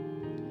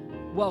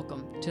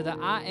Welcome to the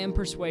I Am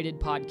Persuaded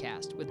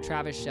podcast with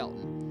Travis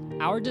Shelton.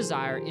 Our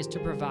desire is to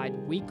provide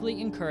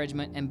weekly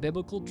encouragement and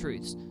biblical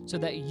truths so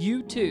that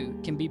you too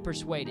can be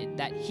persuaded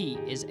that He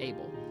is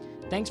able.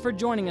 Thanks for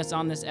joining us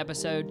on this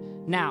episode.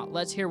 Now,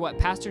 let's hear what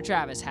Pastor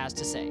Travis has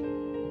to say.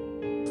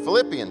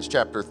 Philippians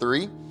chapter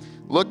 3.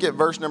 Look at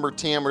verse number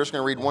 10. We're just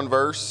going to read one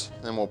verse,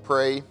 then we'll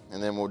pray,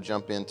 and then we'll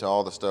jump into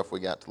all the stuff we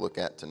got to look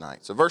at tonight.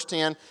 So verse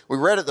 10, we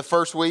read it the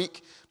first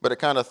week, but it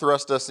kind of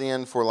thrust us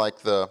in for like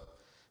the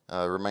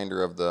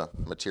remainder of the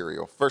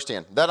material. Verse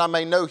 10, that I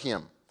may know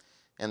Him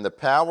and the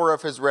power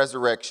of His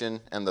resurrection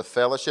and the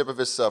fellowship of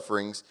His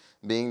sufferings,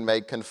 being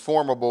made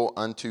conformable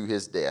unto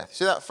His death.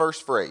 See that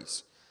first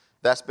phrase?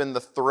 That's been the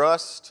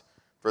thrust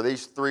for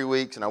these 3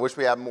 weeks, and I wish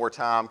we had more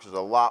time because there's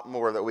a lot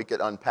more that we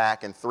could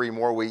unpack in 3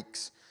 more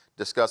weeks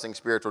discussing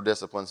spiritual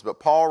disciplines. But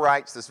Paul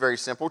writes this very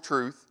simple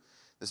truth,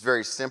 this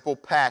very simple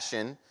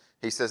passion.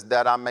 He says,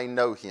 that I may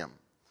know Him.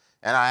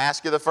 And I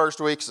asked you the first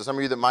week, so some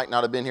of you that might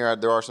not have been here,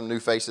 there are some new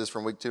faces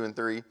from week 2 and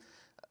 3.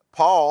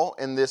 Paul,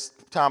 in this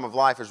time of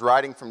life, is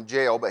writing from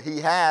jail, but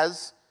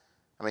he's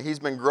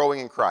been growing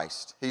in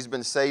Christ. He's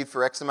been saved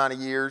for X amount of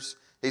years.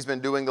 He's been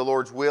doing the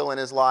Lord's will in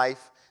his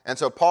life. And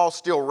so Paul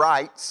still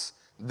writes,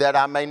 that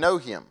I may know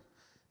Him.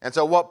 And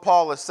so what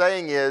Paul is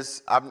saying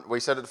is, we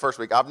said it the first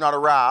week, I've not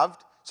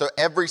arrived. So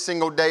every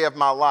single day of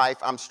my life,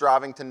 I'm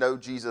striving to know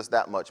Jesus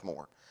that much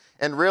more.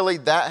 And really,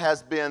 that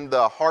has been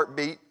the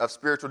heartbeat of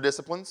spiritual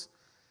disciplines,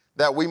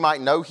 that we might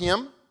know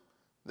Him,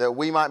 that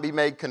we might be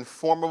made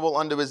conformable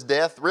unto His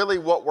death. Really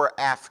what we're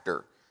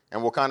after,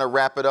 and we'll kind of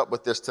wrap it up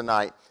with this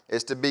tonight,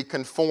 is to be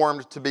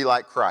conformed to be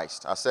like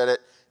Christ. I said it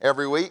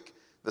every week.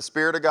 The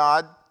Spirit of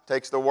God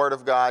takes the Word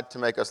of God to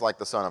make us like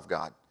the Son of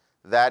God.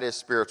 That is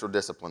spiritual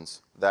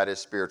disciplines. That is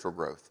spiritual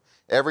growth.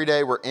 Every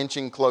day we're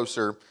inching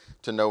closer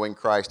to knowing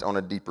Christ on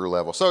a deeper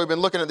level. So we've been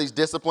looking at these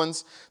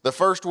disciplines. The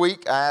first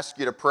week I asked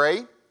you to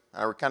pray.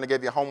 I kind of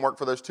gave you homework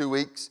for those 2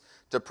 weeks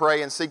to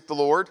pray and seek the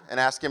Lord and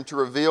ask Him to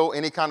reveal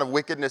any kind of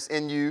wickedness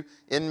in you,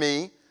 in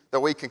me,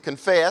 that we can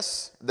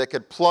confess, that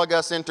could plug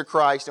us into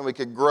Christ and we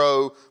could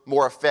grow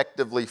more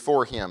effectively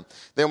for Him.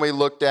 Then we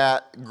looked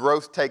at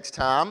growth takes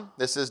time.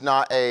 This is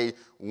not a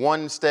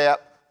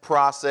one-step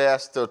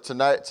process. So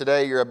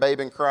today you're a babe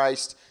in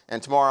Christ,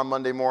 and tomorrow,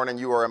 Monday morning,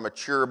 you are a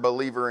mature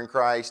believer in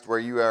Christ where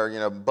you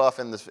are, buff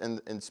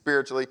in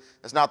spiritually.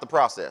 It's not the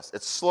process.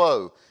 It's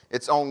slow.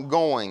 It's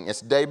ongoing.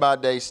 It's day by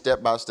day,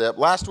 step by step.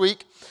 Last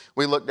week,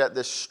 we looked at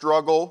this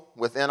struggle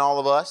within all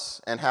of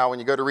us and how when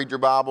you go to read your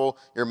Bible,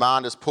 your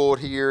mind is pulled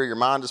here, your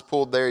mind is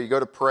pulled there. You go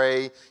to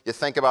pray, you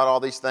think about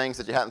all these things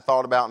that you hadn't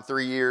thought about in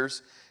 3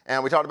 years.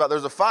 And we talked about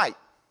there's a fight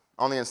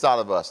on the inside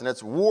of us, and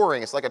it's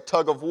warring. It's like a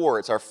tug of war.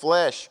 It's our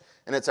flesh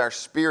and it's our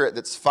spirit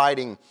that's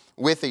fighting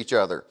with each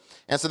other.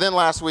 And so then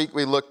last week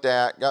we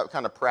got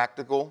kind of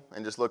practical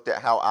and just looked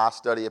at how I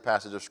study a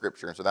passage of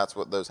Scripture. And so that's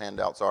what those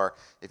handouts are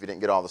if you didn't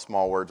get all the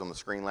small words on the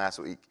screen last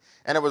week.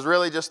 And it was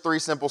really just 3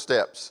 simple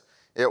steps.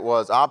 It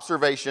was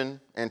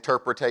observation,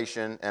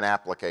 interpretation, and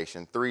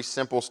application. 3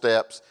 simple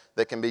steps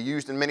that can be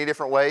used in many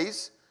different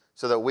ways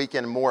so that we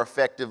can more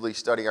effectively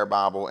study our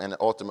Bible and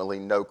ultimately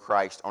know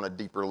Christ on a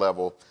deeper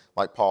level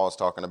like Paul is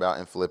talking about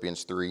in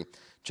Philippians 3,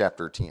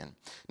 chapter 10.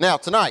 Now,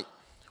 tonight,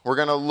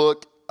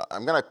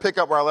 I'm going to pick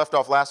up where I left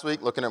off last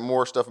week, looking at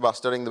more stuff about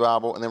studying the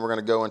Bible, and then we're going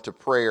to go into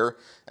prayer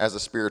as a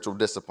spiritual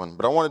discipline.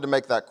 But I wanted to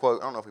make that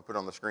quote. I don't know if we put it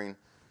on the screen.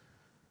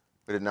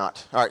 We did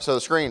not. All right, so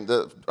the screen,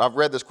 I've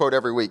read this quote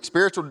every week.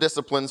 Spiritual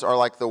disciplines are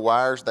like the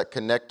wires that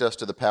connect us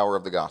to the power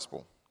of the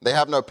gospel. They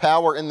have no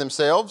power in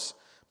themselves,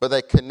 but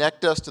they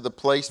connect us to the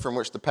place from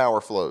which the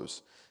power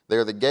flows. They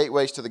are the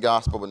gateways to the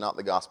gospel, but not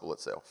the gospel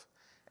itself.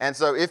 And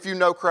so if you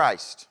know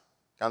Christ,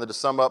 kind of to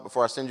sum up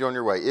before I send you on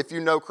your way, if you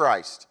know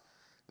Christ,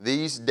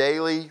 these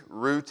daily,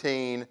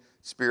 routine,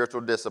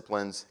 spiritual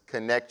disciplines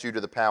connect you to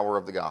the power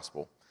of the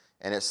gospel.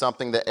 And it's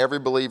something that every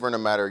believer, no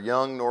matter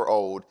young nor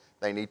old,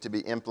 they need to be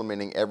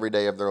implementing every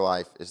day of their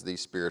life is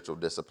these spiritual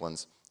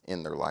disciplines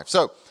in their life.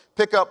 So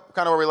pick up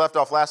kind of where we left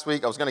off last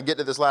week. I was going to get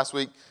to this last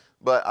week,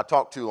 but I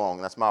talked too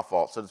long. That's my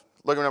fault. So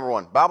look at number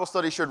 1. Bible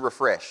study should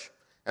refresh.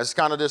 And it's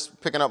kind of just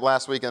picking up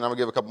last week, and I'm going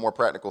to give a couple more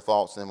practical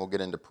thoughts, and then we'll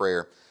get into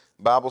prayer.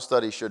 Bible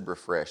study should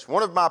refresh.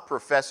 One of my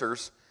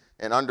professors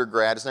in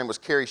undergrad, his name was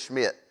Kerry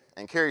Schmidt.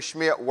 And Kerry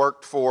Schmidt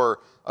worked for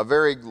a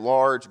very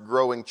large,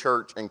 growing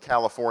church in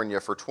California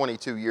for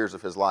 22 years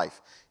of his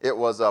life. It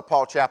was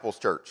Paul Chappell's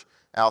church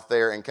out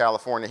there in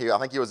California. I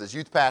think he was his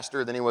youth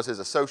pastor, then he was his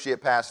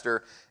associate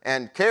pastor.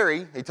 And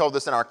Kerry, he told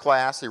this in our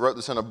class, he wrote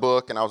this in a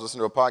book, and I was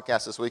listening to a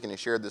podcast this week, and he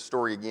shared this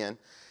story again.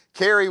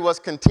 Kerry was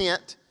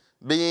content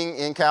being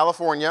in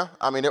California.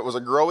 It was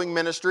a growing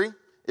ministry.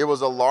 It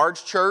was a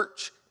large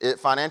church. It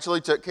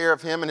financially took care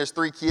of him and his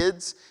 3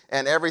 kids,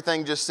 and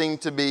everything just seemed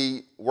to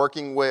be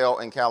working well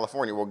in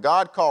California. Well,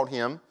 God called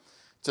him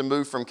to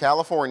move from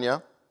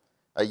California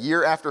a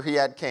year after he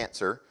had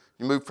cancer.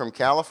 He moved from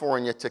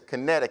California to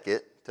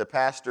Connecticut to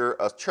pastor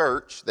a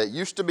church that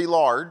used to be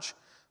large,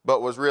 but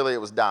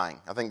it was dying.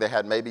 I think they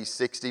had maybe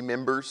 60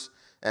 members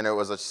and it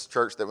was a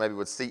church that maybe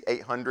would seat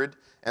 800.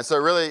 And so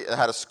really it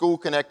had a school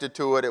connected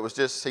to it. It was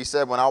just, he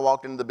said, when I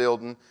walked into the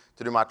building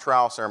to do my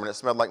trial sermon, it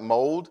smelled like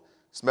mold,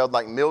 smelled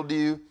like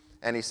mildew,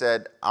 and he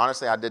said,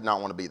 honestly, I did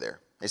not want to be there.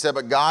 He said,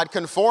 but God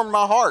conformed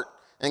my heart,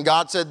 and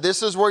God said,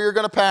 this is where you're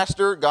going to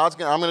pastor. I'm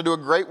going to do a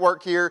great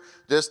work here.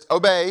 Just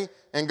obey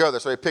and go there.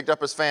 So he picked up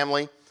his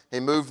family. He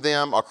moved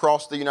them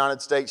across the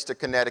United States to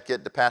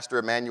Connecticut to pastor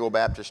Emmanuel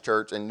Baptist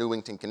Church in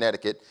Newington,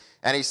 Connecticut.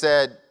 And he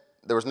said,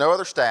 there was no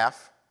other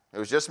staff. It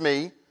was just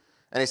me.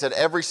 And he said,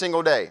 every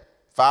single day,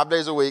 5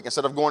 days a week,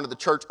 instead of going to the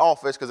church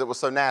office because it was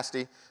so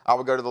nasty, I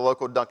would go to the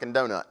local Dunkin'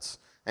 Donuts.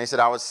 And he said,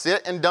 I would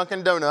sit in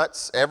Dunkin'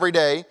 Donuts every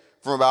day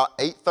from about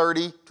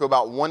 8:30 to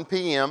about 1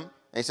 p.m.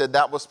 And he said,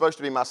 that was supposed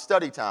to be my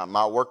study time,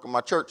 my work,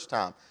 my church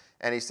time.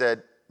 And he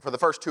said, for the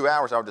first 2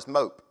 hours, I would just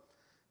mope.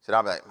 He said,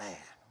 I'd be like, man,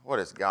 what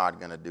is God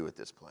going to do at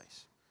this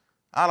place?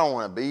 I don't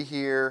want to be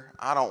here.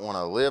 I don't want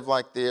to live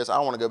like this. I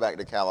want to go back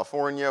to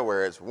California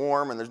where it's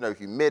warm and there's no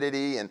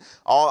humidity and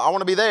all. I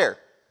want to be there.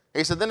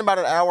 He said, then about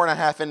an hour and a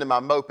half into my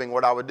moping,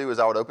 what I would do is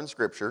I would open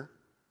Scripture.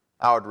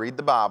 I would read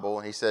the Bible.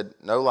 And he said,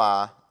 no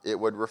lie, it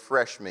would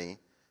refresh me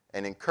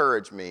and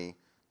encourage me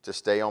to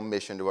stay on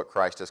mission to what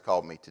Christ has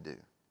called me to do.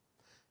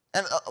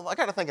 And I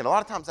got to thinking, a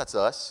lot of times that's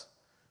us.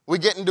 We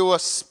get into a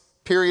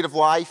period of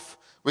life.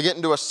 We get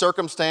into a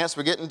circumstance.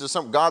 We get into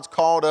something God's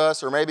called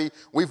us, or maybe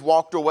we've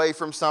walked away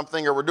from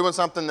something, or we're doing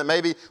something that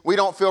maybe we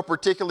don't feel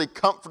particularly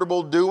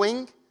comfortable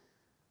doing.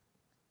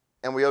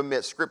 And we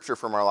omit Scripture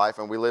from our life,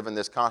 and we live in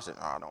this constant,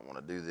 I don't want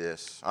to do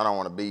this. I don't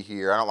want to be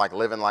here. I don't like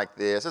living like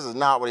this. This is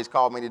not what He's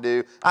called me to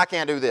do. I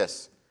can't do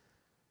this.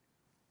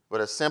 But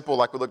as simple,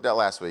 like we looked at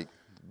last week,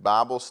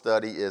 Bible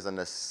study is a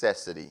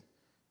necessity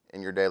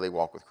in your daily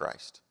walk with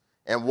Christ.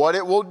 And what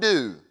it will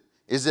do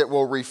is it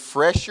will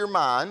refresh your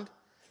mind,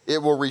 it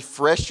will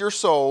refresh your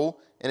soul,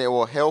 and it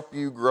will help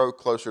you grow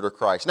closer to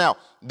Christ. Now,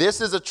 this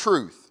is a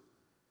truth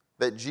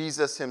that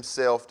Jesus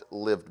Himself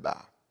lived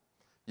by.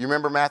 You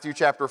remember Matthew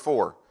chapter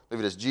 4. Look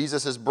at this.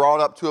 Jesus is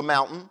brought up to a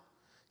mountain.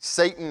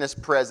 Satan is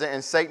present,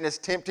 and Satan is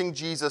tempting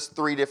Jesus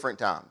 3 different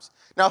times.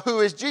 Now,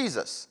 who is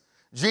Jesus?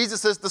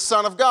 Jesus is the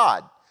Son of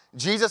God.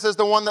 Jesus is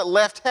the one that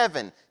left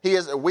heaven.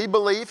 We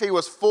believe He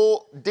was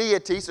full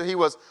deity, so He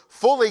was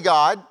fully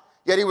God,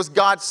 yet He was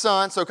God's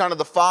Son, so kind of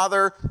the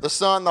Father, the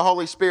Son, the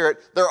Holy Spirit,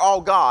 they're all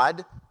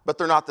God, but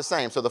they're not the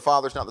same. So the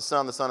Father is not the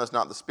Son is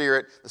not the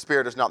Spirit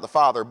is not the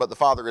Father, but the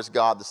Father is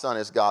God, the Son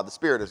is God, the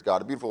Spirit is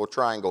God. A beautiful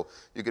triangle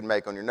you could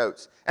make on your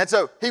notes. And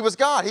so He was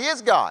God. He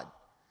is God.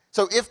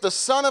 So if the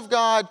Son of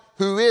God,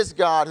 who is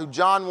God, who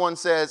John 1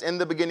 says, in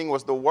the beginning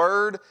was the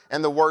Word,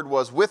 and the Word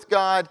was with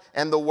God,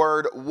 and the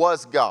Word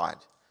was God.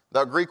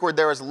 The Greek word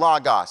there is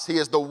logos. He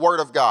is the Word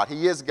of God.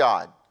 He is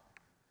God.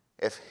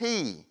 If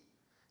He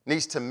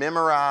needs to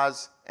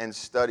memorize and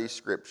study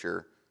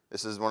Scripture,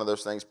 this is one of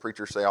those things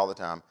preachers say all the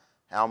time,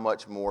 how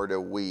much more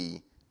do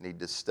we need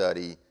to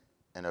study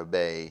and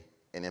obey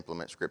and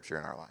implement Scripture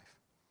in our life?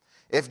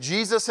 If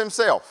Jesus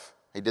Himself,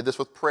 He did this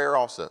with prayer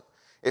also,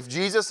 if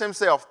Jesus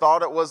Himself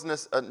thought it was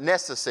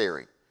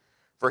necessary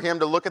for Him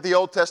to look at the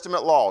Old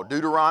Testament law,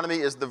 Deuteronomy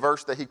is the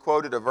verse that He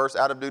quoted, a verse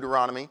out of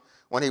Deuteronomy,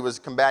 when He was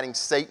combating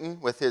Satan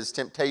with his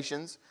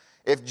temptations.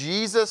 If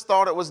Jesus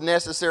thought it was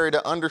necessary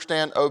to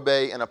understand,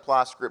 obey, and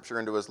apply Scripture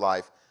into His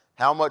life,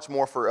 how much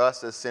more for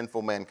us as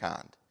sinful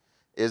mankind?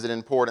 Is it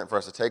important for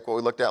us to take what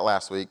we looked at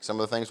last week, some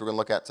of the things we're going to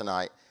look at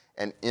tonight,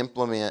 and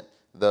implement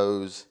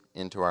those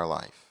into our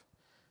life?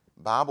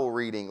 Bible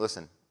reading,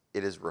 listen,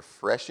 it is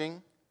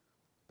refreshing,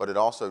 but it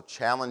also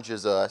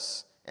challenges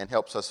us and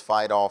helps us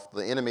fight off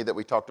the enemy that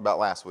we talked about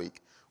last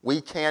week.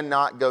 We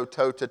cannot go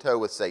toe-to-toe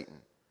with Satan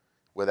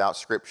without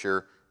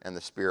Scripture and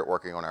the Spirit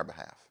working on our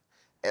behalf.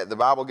 The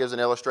Bible gives an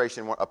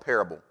illustration, a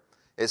parable.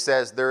 It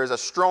says, there is a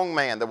strong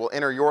man that will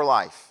enter your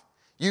life.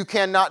 You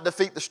cannot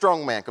defeat the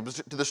strong man,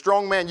 because to the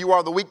strong man, you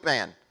are the weak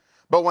man.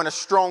 But when a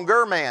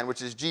stronger man,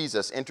 which is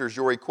Jesus, enters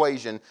your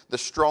equation, the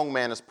strong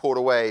man is pulled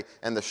away,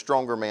 and the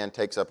stronger man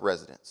takes up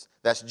residence.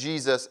 That's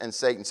Jesus and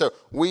Satan. So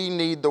we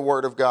need the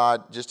Word of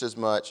God just as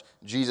much.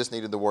 Jesus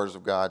needed the words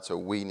of God, so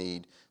we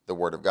need the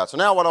Word of God. So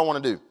now what I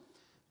want to do,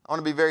 I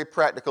want to be very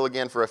practical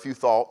again for a few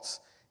thoughts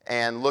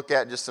and look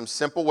at just some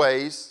simple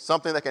ways,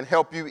 something that can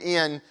help you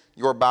in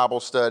your Bible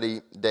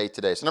study day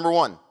to day. So number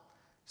one,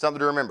 something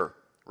to remember.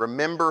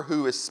 Remember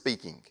who is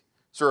speaking.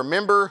 So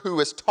remember who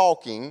is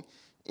talking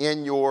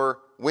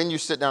when you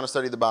sit down to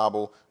study the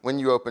Bible, when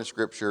you open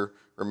Scripture,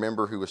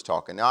 remember who is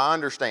talking. Now I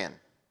understand.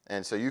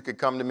 And so you could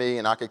come to me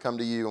and I could come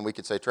to you and we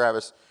could say,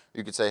 Travis,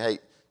 you could say, hey,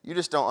 you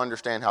just don't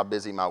understand how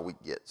busy my week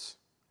gets.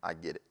 I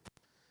get it.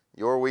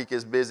 Your week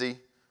is busy.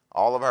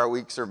 All of our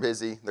weeks are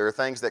busy. There are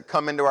things that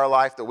come into our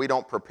life that we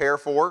don't prepare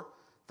for,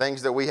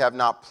 things that we have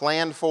not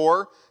planned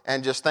for,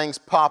 and just things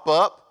pop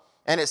up.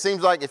 And it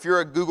seems like if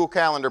you're a Google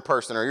Calendar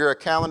person, or you're a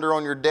calendar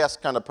on your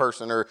desk kind of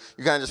person, or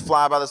you kind of just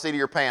fly by the seat of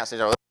your pants and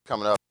you're like, oh, this is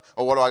coming up,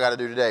 or what do I got to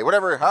do today?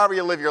 However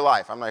you live your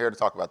life. I'm not here to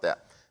talk about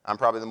that. I'm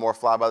probably the more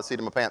fly by the seat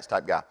of my pants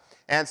type guy.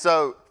 And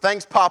so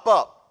things pop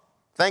up.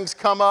 Things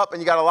come up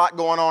and you got a lot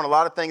going on, a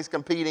lot of things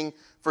competing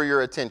for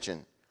your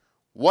attention.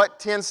 What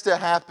tends to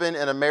happen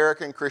in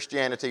American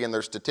Christianity, and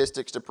there's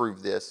statistics to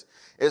prove this,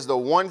 is the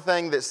one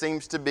thing that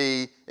seems to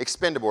be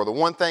expendable, or the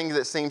one thing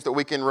that seems that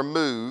we can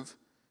remove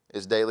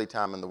is daily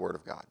time in the Word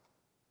of God.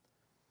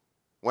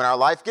 When our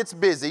life gets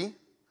busy,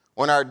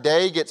 when our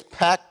day gets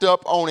packed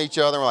up on each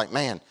other, we're like,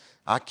 man,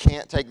 I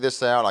can't take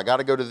this out. I got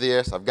to go to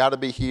this. I've got to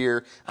be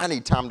here. I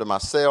need time to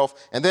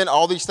myself. And then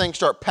all these things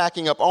start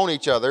packing up on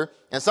each other,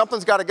 and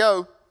something's got to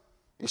go.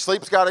 Your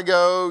sleep's got to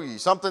go.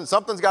 Something's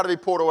got to be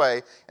pulled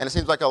away. And it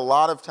seems like a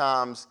lot of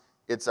times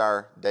it's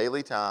our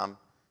daily time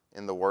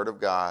in the Word of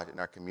God and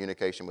our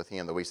communication with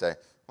Him that we say,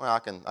 well, I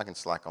can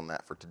slack on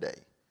that for today.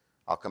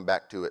 I'll come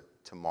back to it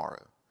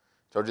tomorrow.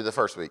 I told you the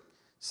first week,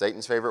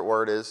 Satan's favorite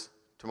word is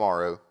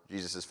tomorrow.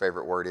 Jesus'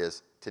 favorite word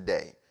is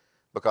today.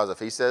 Because if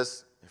he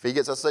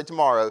gets us to say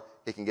tomorrow,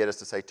 he can get us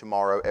to say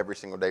tomorrow every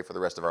single day for the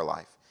rest of our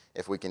life,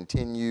 if we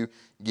continue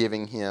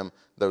giving him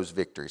those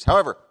victories.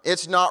 However,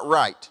 it's not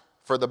right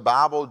for the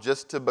Bible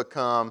just to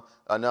become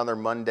another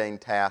mundane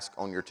task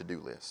on your to-do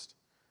list.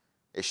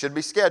 It should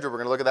be scheduled. We're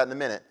going to look at that in a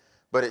minute.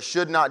 But it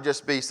should not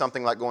just be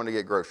something like going to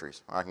get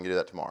groceries. I can do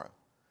that tomorrow.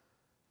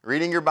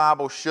 Reading your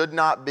Bible should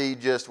not be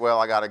just, well,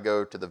 I got to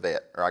go to the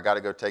vet, or I got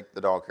to go take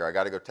the dog care, I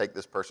got to go take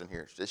this person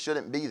here. It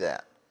shouldn't be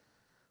that.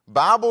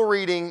 Bible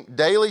reading,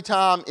 daily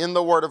time in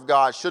the Word of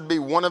God should be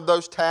one of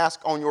those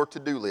tasks on your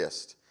to-do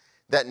list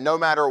that no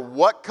matter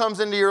what comes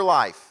into your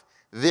life,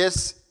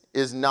 this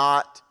is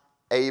not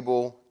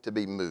able to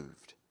be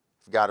moved.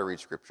 You've got to read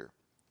Scripture.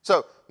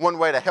 So one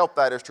way to help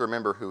that is to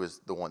remember who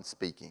is the one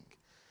speaking.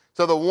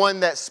 So the one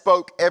that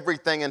spoke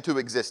everything into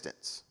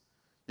existence.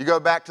 You go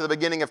back to the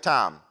beginning of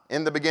time.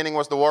 In the beginning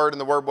was the Word,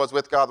 and the Word was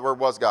with God, the Word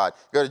was God.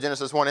 Go to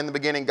Genesis 1. In the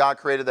beginning, God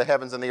created the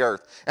heavens and the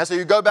earth. And so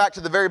you go back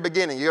to the very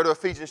beginning. You go to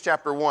Ephesians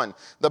chapter 1.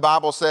 The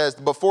Bible says,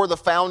 before the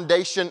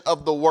foundation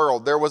of the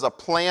world, there was a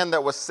plan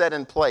that was set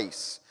in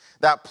place.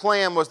 That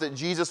plan was that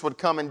Jesus would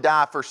come and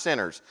die for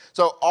sinners.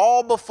 So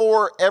all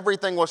before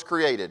everything was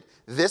created,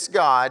 this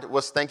God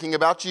was thinking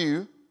about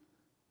you,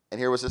 and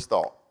here was his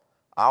thought.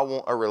 I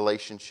want a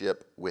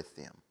relationship with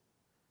them.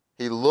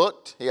 He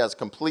looked, he has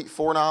complete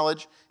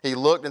foreknowledge. He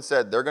looked and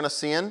said, they're going to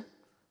sin.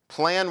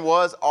 Plan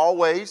was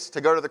always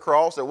to go to the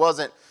cross. It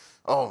wasn't,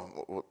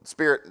 oh,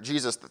 Spirit,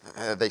 Jesus,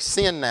 they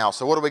sin now,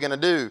 so what are we going to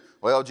do?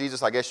 Well,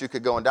 Jesus, I guess you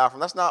could go and die for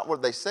them. That's not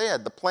what they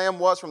said. The plan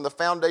was from the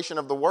foundation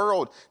of the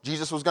world,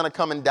 Jesus was going to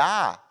come and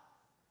die.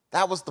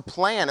 That was the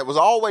plan. It was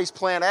always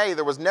plan A.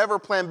 There was never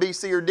plan B,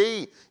 C, or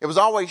D. It was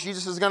always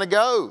Jesus is going to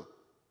go.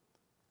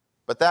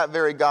 But that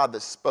very God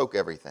that spoke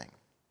everything,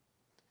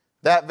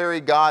 that very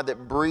God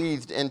that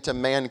breathed into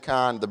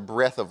mankind the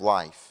breath of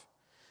life,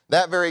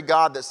 that very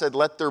God that said,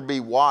 let there be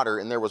water,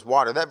 and there was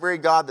water, that very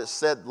God that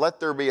said, let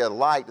there be a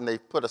light, and they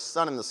put a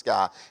sun in the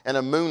sky, and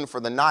a moon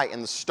for the night,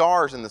 and the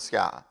stars in the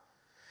sky,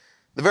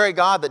 the very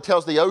God that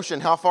tells the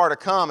ocean how far to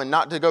come and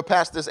not to go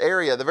past this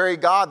area, the very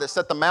God that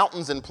set the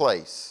mountains in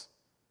place,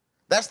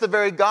 that's the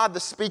very God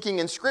that's speaking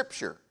in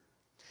Scripture.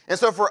 And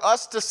so for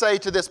us to say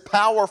to this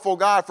powerful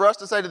God, for us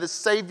to say to this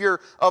Savior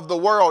of the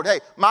world, hey,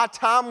 my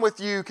time with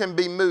you can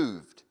be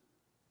moved,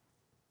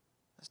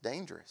 that's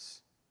dangerous.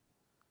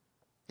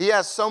 He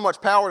has so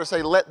much power to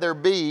say, let there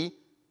be,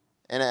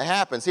 and it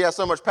happens. He has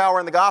so much power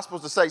in the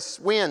Gospels to say,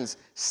 winds,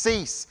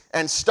 cease,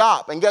 and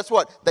stop. And guess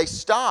what? They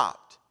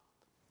stopped.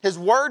 His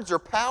words are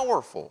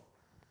powerful.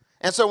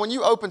 And so when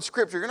you open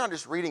Scripture, you're not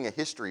just reading a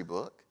history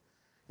book.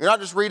 You're not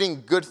just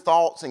reading good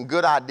thoughts and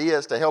good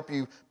ideas to help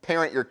you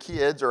parent your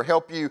kids or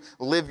help you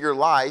live your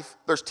life.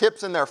 There's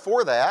tips in there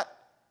for that,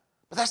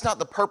 but that's not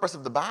the purpose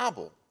of the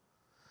Bible.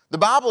 The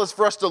Bible is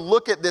for us to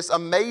look at this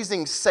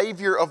amazing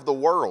Savior of the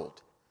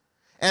world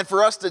and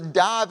for us to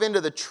dive into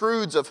the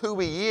truths of who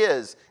He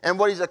is and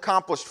what He's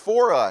accomplished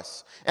for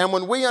us. And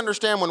when we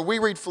understand, when we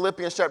read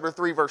Philippians chapter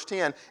 3, verse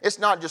 10, it's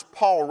not just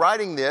Paul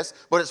writing this,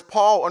 but it's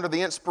Paul under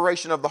the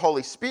inspiration of the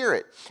Holy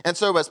Spirit. And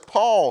so as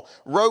Paul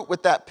wrote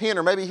with that pen,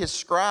 or maybe his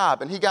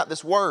scribe, and he got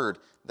this word,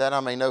 that I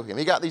may know Him.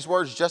 He got these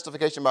words,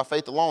 justification by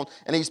faith alone,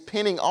 and he's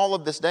penning all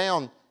of this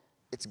down.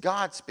 It's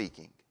God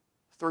speaking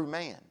through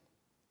man.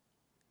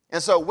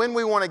 And so when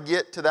we want to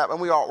get to that,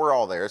 and we're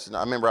all there. I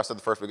remember I said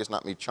the first week, it's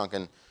not me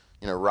chunking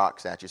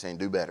rocks at you saying,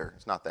 do better.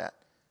 It's not that.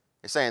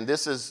 It's saying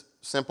this is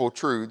simple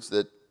truths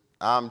that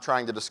I'm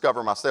trying to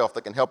discover myself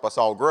that can help us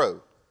all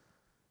grow.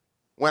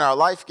 When our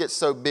life gets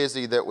so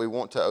busy that we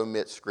want to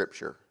omit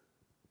Scripture,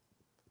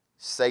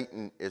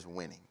 Satan is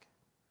winning.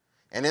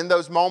 And in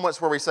those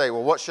moments where we say,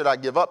 well, what should I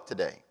give up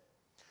today?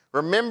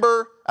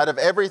 Remember, out of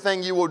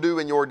everything you will do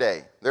in your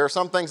day, there are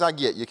some things I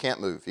get you can't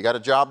move. You got a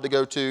job to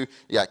go to,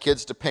 you got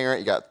kids to parent,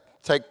 you got to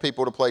take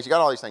people to places, you got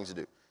all these things to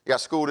do. You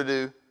got school to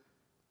do.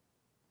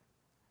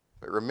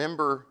 But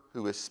remember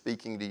who is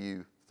speaking to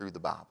you through the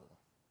Bible.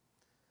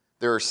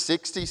 There are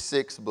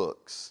 66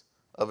 books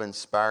of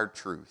inspired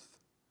truth.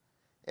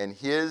 And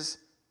His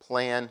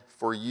plan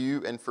for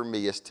you and for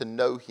me is to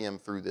know Him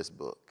through this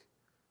book.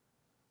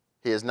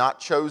 He has not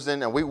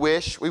chosen, and we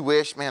wish,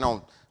 man,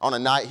 on a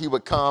night He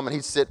would come and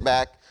He'd sit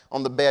back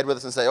on the bed with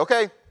us and say,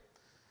 okay,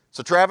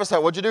 so Travis,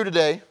 what'd you do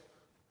today?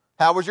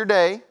 How was your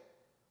day?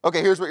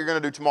 Okay, here's what you're going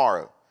to do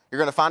tomorrow. You're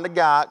going to find a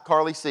guy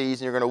Carly sees,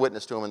 and you're going to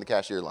witness to him in the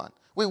cashier line.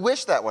 We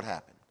wish that would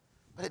happen,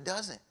 but it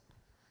doesn't.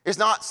 It's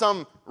not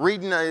some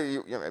reading,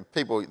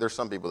 there's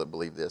some people that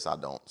believe this. I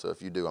don't. So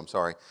if you do, I'm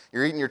sorry.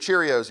 You're eating your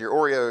Cheerios, your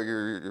Oreo,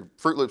 your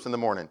Fruit Loops in the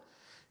morning,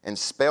 and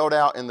spelled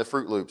out in the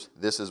Fruit Loops,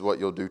 this is what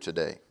you'll do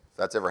today. If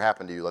that's ever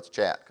happened to you, let's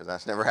chat, because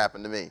that's never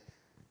happened to me.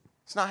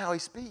 It's not how he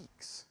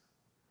speaks.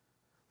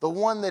 The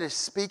one that is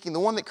speaking, the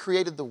one that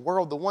created the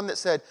world, the one that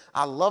said,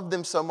 I love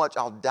them so much,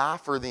 I'll die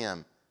for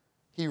them.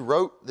 He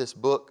wrote this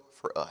book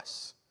for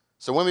us.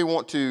 So when we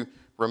want to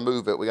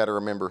remove it, we got to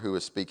remember who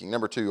is speaking.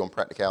 Number 2 on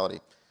practicality.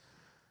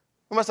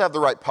 We must have the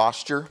right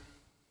posture.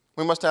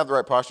 We must have the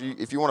right posture.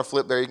 If you want to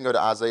flip there, you can go to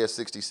Isaiah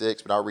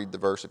 66, but I'll read the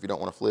verse if you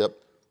don't want to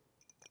flip.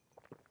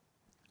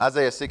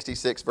 Isaiah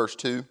 66, verse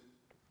 2.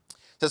 It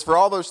says, for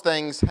all those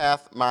things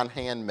hath mine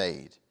hand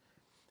made,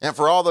 and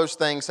for all those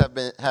things have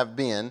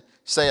been,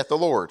 saith the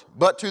Lord.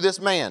 But to this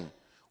man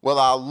will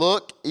I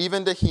look,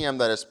 even to him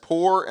that is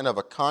poor and of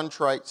a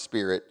contrite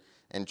spirit,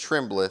 and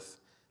trembleth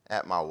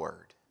at my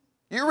word.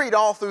 You read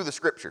all through the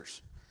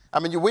scriptures. I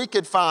mean, we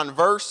could find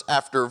verse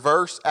after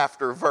verse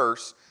after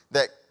verse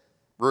that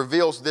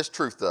reveals this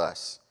truth to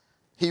us.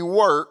 He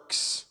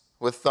works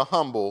with the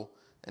humble,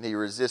 and he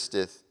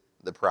resisteth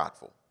the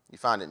prideful. You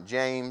find it in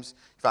James.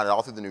 You find it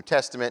all through the New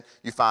Testament.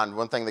 You find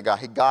one thing that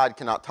God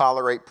cannot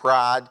tolerate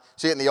pride.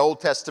 See it in the Old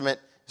Testament.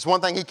 It's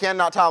one thing he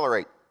cannot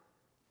tolerate.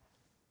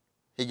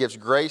 He gives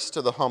grace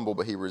to the humble,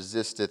 but he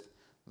resisteth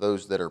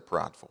those that are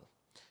prideful.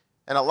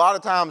 And a lot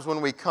of times when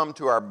we come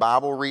to our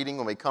Bible reading,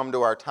 when we come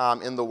to our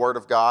time in the Word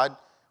of God,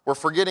 we're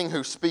forgetting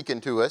who's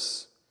speaking to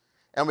us,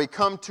 and we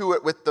come to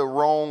it with the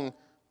wrong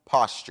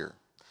posture.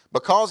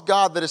 Because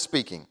God that is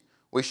speaking,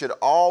 we should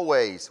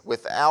always,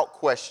 without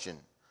question,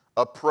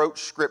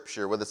 approach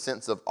Scripture with a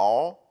sense of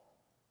awe,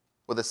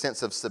 with a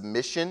sense of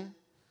submission,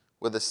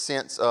 with a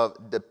sense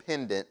of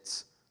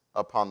dependence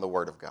upon the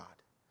Word of God.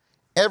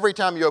 Every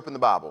time you open the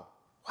Bible,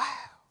 wow,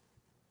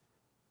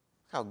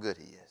 look how good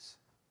He is.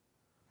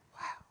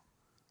 Wow,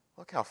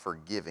 look how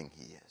forgiving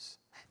He is.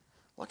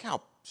 Look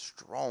how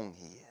strong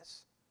He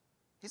is.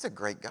 He's a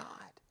great God.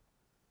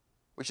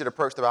 We should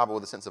approach the Bible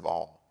with a sense of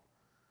awe.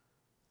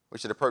 We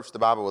should approach the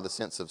Bible with a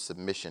sense of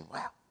submission.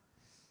 Wow,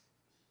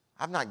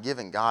 I've not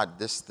given God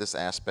this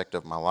aspect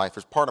of my life.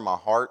 There's part of my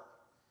heart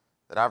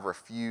that I've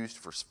refused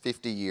for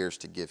 50 years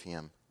to give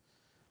Him.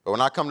 But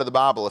when I come to the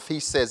Bible, if He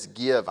says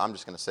give, I'm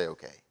just going to say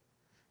okay.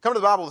 Come to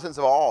the Bible with a sense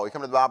of awe. You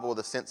come to the Bible with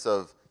a sense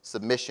of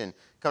submission.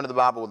 Come to the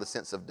Bible with a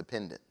sense of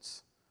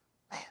dependence.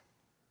 Man,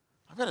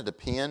 I've got to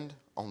depend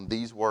on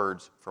these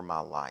words for my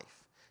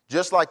life.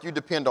 Just like you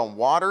depend on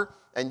water,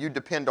 and you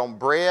depend on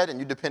bread, and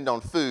you depend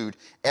on food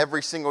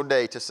every single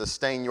day to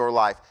sustain your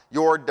life.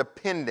 Your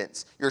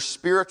dependence, your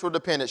spiritual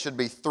dependence should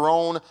be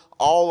thrown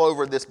all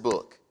over this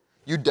book.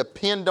 You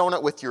depend on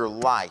it with your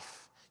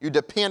life. You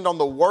depend on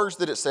the words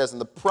that it says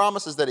and the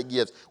promises that it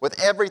gives with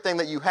everything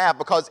that you have,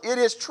 because it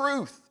is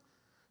truth.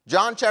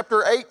 John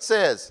chapter 8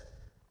 says,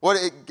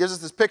 it gives us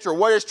this picture.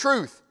 What is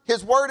truth?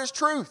 His word is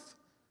truth.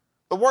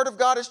 The word of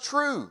God is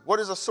true. What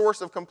is a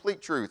source of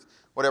complete truth?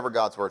 Whatever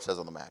God's word says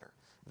on the matter.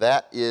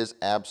 That is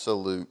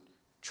absolute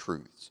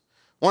truth.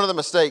 One of the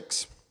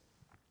mistakes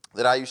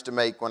that I used to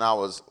make when I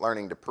was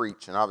learning to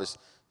preach, and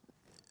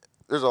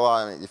there's a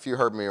lot, if you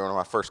heard me one of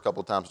my first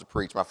couple of times to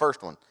preach, my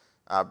first one,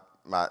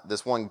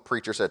 this one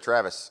preacher said,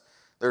 Travis,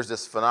 there's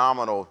this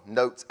phenomenal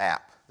notes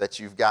app that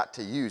you've got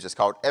to use. It's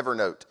called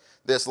Evernote.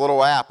 This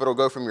little app, it'll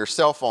go from your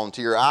cell phone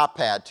to your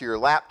iPad to your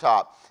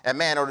laptop, and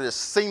man, it'll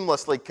just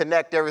seamlessly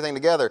connect everything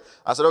together.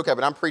 I said, okay,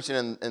 but I'm preaching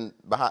in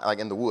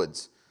the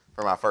woods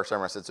for my first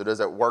sermon. I said, so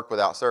does it work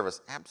without service?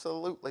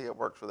 Absolutely, it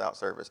works without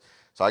service.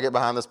 So I get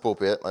behind this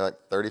pulpit, like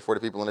 30, 40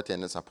 people in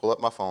attendance. I pull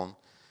up my phone,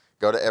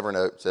 go to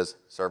Evernote, it says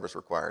service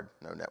required,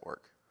 no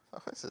network. Oh,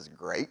 this is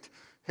great.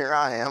 Here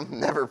I am,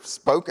 never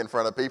spoke in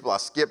front of people. I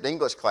skipped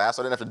English class,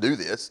 so I didn't have to do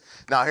this.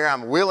 Now here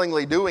I'm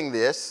willingly doing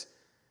this,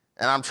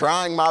 and I'm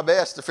trying my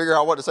best to figure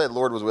out what to say. The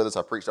Lord was with us.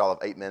 I preached all of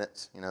 8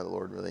 minutes. The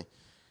Lord really,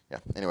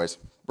 anyways,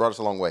 brought us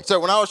a long way. So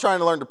when I was trying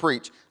to learn to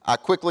preach, I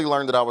quickly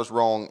learned that I was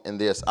wrong in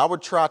this. I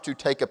would try to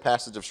take a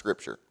passage of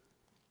Scripture.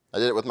 I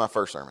did it with my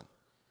first sermon.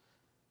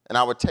 And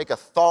I would take a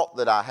thought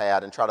that I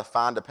had and try to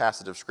find a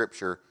passage of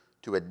Scripture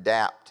to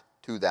adapt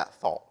to that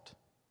thought.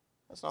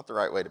 That's not the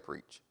right way to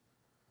preach.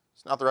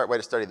 It's not the right way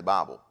to study the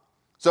Bible.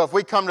 So if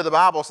we come to the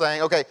Bible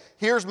saying, okay,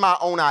 here's my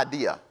own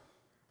idea.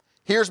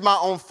 Here's my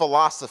own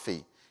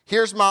philosophy.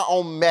 Here's my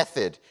own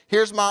method.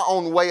 Here's my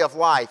own way of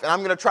life. And I'm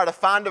going to try to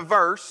find a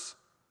verse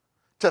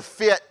to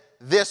fit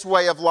this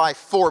way of life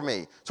for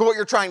me. So what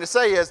you're trying to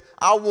say is,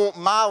 I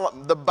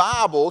want the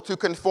Bible to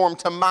conform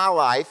to my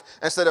life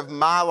instead of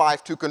my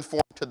life to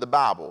conform to the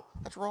Bible.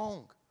 That's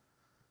wrong.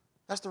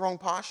 That's the wrong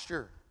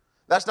posture.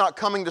 That's not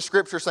coming to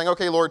Scripture saying,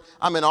 okay, Lord,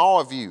 I'm in awe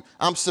of you.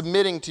 I'm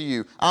submitting to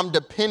you. I'm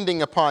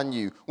depending upon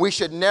you. I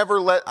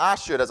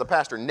should, as a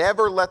pastor,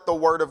 never let the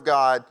Word of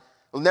God,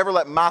 never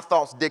let my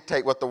thoughts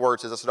dictate what the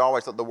Word says. I should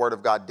always let the Word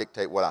of God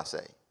dictate what I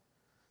say.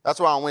 That's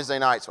why on Wednesday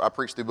nights, I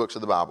preach through books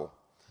of the Bible.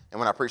 And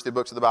when I preach through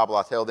books of the Bible,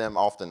 I tell them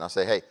often, I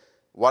say, hey,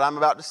 what I'm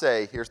about to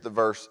say, here's the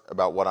verse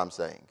about what I'm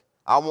saying.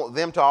 I want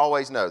them to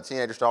always know, the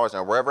teenagers to always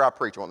know, wherever I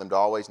preach, I want them to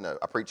always know.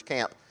 I preached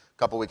camp a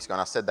couple weeks ago,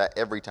 and I said that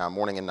every time,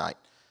 morning and night.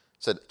 I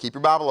said, keep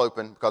your Bible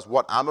open, because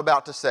what I'm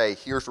about to say,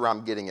 here's where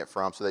I'm getting it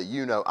from, so that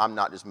you know I'm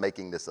not just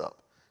making this up.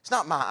 It's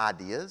not my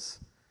ideas.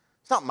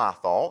 It's not my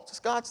thoughts. It's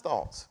God's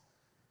thoughts.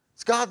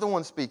 It's God the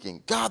one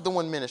speaking, God the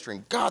one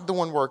ministering, God the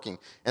one working.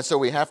 And so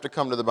we have to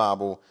come to the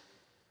Bible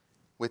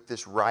with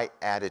this right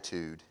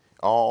attitude,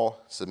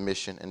 all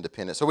submission and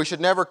dependence. So we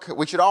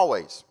should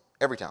always,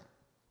 every time,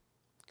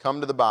 come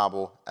to the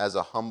Bible as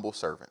a humble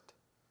servant,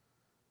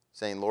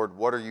 saying, Lord,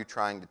 what are you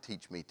trying to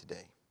teach me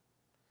today?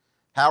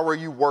 How are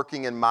you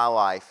working in my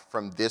life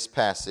from this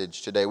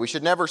passage today? We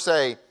should never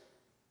say,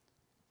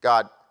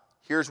 God,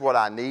 here's what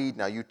I need.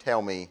 Now you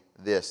tell me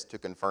this to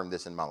confirm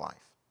this in my life.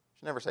 We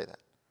should never say that.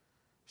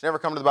 We should never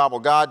come to the Bible,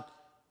 God,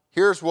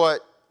 here's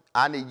what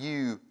I need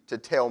you to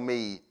tell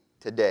me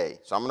today.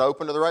 So I'm going to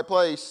open to the right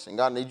place, and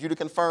God needs you to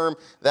confirm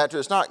that.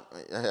 It's not,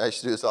 I used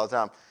to do this all the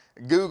time.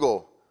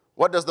 Google,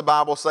 what does the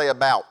Bible say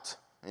about?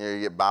 You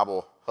get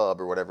Bible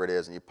Hub or whatever it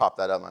is, and you pop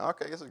that up. And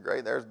okay, this is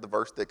great. There's the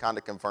verse that kind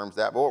of confirms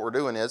that. But what we're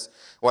doing is,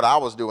 what I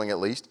was doing at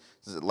least,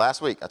 is that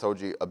last week I told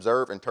you,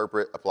 observe,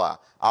 interpret, apply.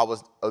 I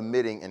was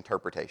omitting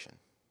interpretation.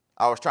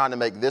 I was trying to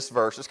make this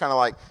verse, it's kind of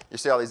like you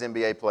see all these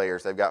NBA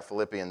players, they've got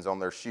Philippians on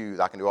their shoes.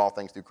 I can do all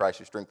things through Christ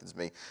who strengthens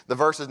me. The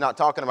verse is not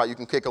talking about you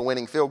can kick a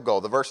winning field goal.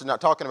 The verse is not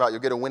talking about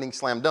you'll get a winning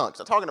slam dunk. It's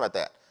not talking about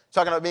that. It's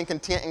talking about being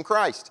content in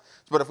Christ.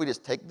 But if we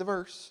just take the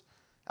verse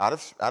out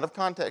of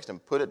context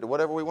and put it to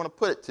whatever we want to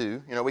put it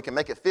to, we can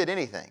make it fit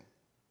anything.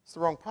 It's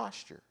the wrong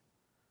posture.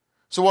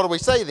 So what do we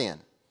say then?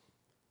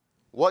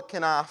 What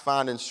can I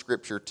find in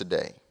Scripture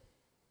today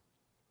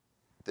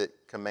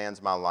that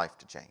commands my life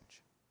to change?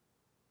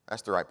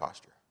 That's the right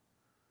posture.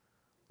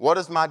 What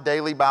is my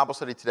daily Bible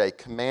study today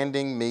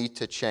commanding me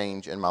to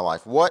change in my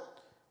life? What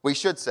we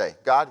should say,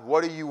 God,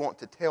 what do you want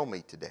to tell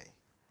me today?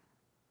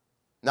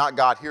 Not,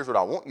 God, here's what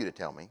I want you to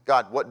tell me.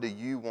 God, what do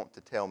you want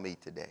to tell me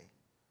today?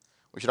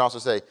 We should also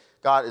say,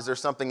 God, is there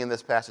something in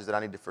this passage that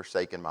I need to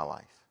forsake in my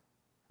life?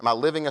 Am I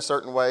living a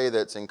certain way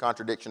that's in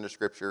contradiction to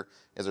Scripture?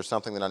 Is there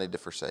something that I need to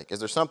forsake? Is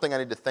there something I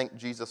need to thank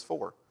Jesus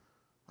for?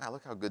 Wow,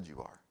 look how good you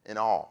are in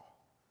all.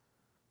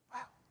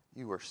 Wow,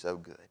 you are so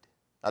good.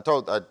 I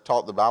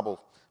taught the Bible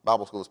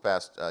school this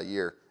past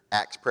year,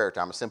 Acts prayer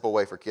time, a simple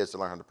way for kids to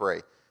learn how to pray,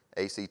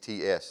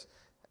 ACTS.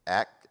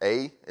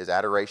 A is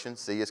adoration,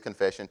 C is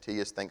confession, T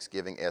is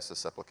thanksgiving, S is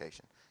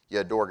supplication.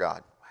 You adore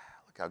God. Wow,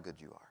 look how good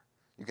you are.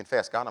 You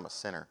confess, God, I'm a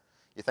sinner.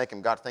 You thank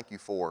Him, God, thank you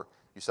for.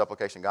 You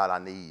supplication, God, I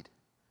need.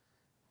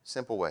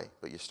 Simple way,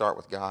 but you start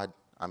with God,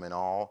 I'm in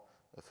awe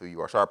of who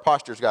you are. So our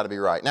posture's got to be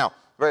right. Now,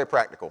 very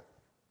practical.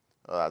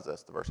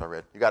 That's the verse I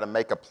read. You got to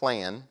make a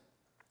plan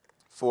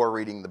for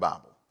reading the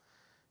Bible.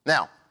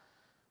 Now,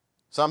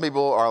 some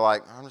people are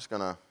like, I'm just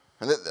going to,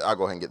 and I'll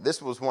go ahead and this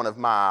was one of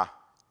my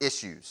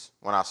issues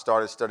when I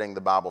started studying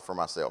the Bible for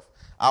myself.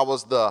 I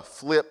was the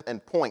flip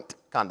and point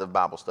kind of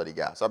Bible study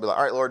guy. So I'd be like,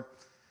 all right, Lord,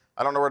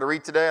 I don't know where to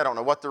read today. I don't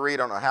know what to read. I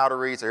don't know how to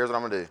read. So here's what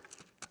I'm going to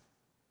do.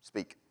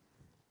 Speak.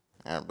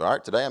 And, all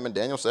right, today I'm in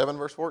Daniel 7,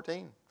 verse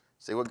 14.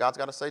 See what God's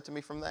got to say to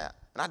me from that.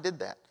 And I did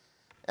that.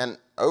 And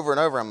over,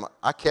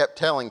 I kept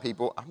telling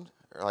people,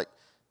 like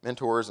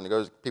mentors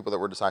and people that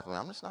were discipling me,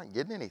 I'm just not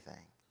getting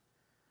anything.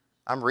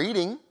 I'm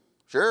reading,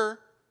 sure.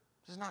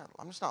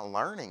 I'm just not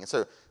learning. And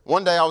so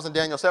one day I was in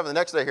Daniel 7. The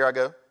next day, here I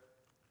go.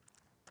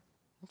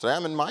 Today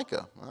I'm in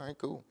Micah. All right,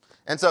 cool.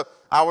 And so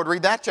I would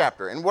read that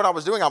chapter. And what I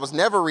was doing, I was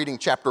never reading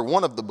chapter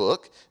 1 of the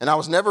book. And I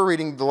was never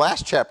reading the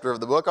last chapter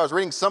of the book. I was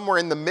reading somewhere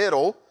in the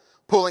middle,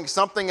 pulling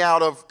something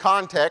out of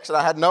context that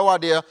I had no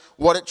idea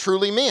what it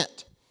truly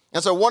meant.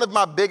 And so one of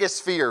my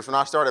biggest fears when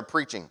I started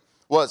preaching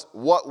was,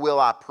 what will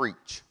I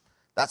preach?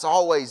 That's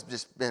always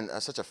just been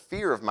such a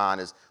fear of mine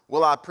is,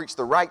 will I preach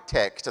the right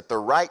text at the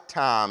right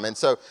time? And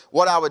so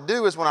what I would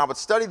do is when I would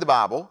study the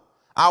Bible,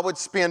 I would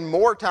spend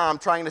more time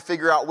trying to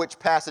figure out which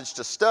passage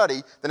to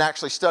study than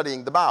actually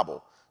studying the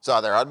Bible. So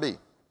there I'd be.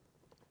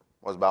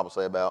 What does the Bible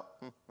say about?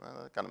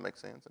 Well, that kind of makes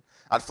sense.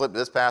 I'd flip to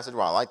this passage.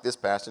 Well, I like this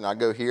passage. And I'd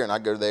go here and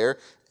I'd go there.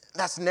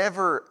 That's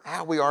never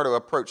how we are to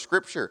approach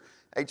Scripture.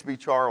 H.B.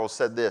 Charles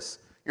said this,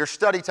 your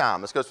study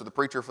time, this goes for the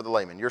preacher, for the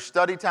layman, your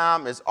study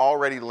time is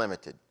already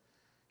limited.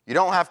 You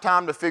don't have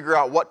time to figure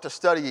out what to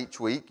study each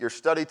week. Your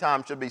study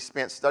time should be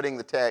spent studying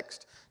the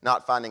text,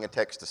 not finding a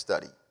text to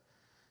study.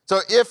 So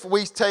if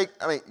we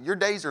your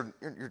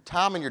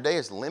time in your day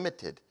is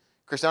limited.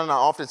 Christiana and I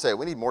often say,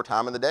 we need more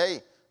time in the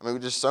day. We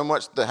just so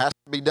much that has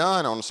to be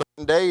done on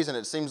certain days, and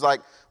it seems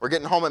like we're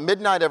getting home at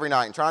midnight every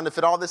night and trying to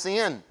fit all this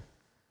in.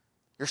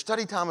 Your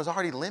study time is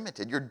already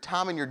limited. Your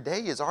time in your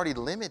day is already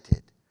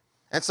limited.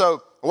 And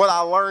so what I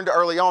learned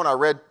early on, I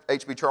read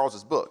H.B.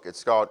 Charles's book.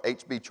 It's called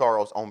H.B.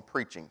 Charles on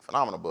Preaching.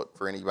 Phenomenal book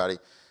for anybody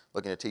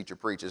looking to teach or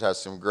preach. It has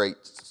some great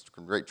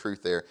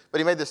truth there. But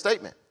he made this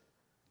statement.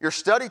 Your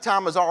study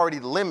time is already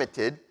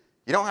limited.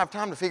 You don't have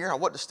time to figure out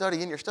what to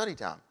study in your study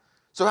time.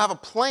 So have a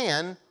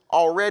plan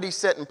already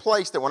set in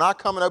place that when I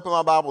come and open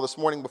my Bible this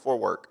morning before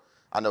work,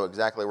 I know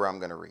exactly where I'm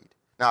going to read.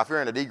 Now, if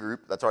you're in a D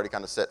group, that's already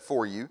kind of set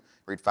for you.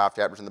 Read 5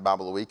 chapters in the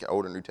Bible a week,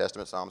 Old and New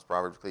Testament, Psalms,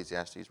 Proverbs,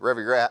 Ecclesiastes, wherever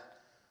you're at.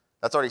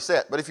 That's already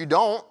set. But if you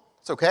don't,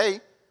 it's okay.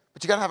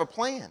 But you got to have a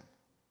plan.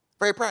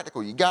 Very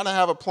practical. You got to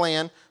have a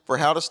plan for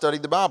how to study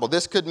the Bible.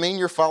 This could mean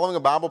you're following a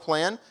Bible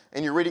plan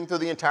and you're reading through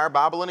the entire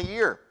Bible in a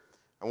year.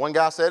 And one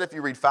guy said if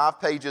you read 5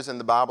 pages in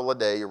the Bible a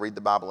day, you'll read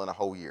the Bible in a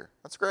whole year.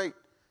 That's great.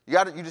 You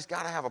just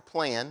got to have a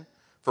plan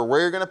for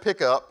where you're going to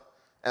pick up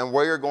and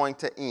where you're going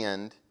to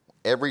end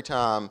every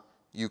time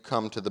you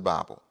come to the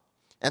Bible.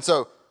 And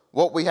so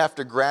what we have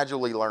to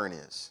gradually learn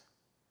is,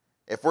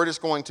 if we're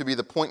just going to be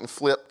the point and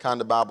flip kind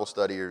of Bible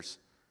studiers,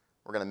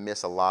 we're going to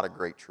miss a lot of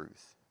great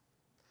truth.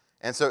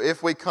 And so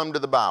if we come to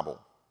the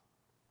Bible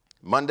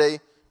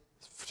Monday,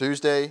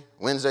 Tuesday,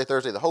 Wednesday,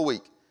 Thursday, the whole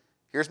week,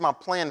 here's my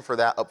plan for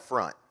that up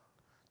front.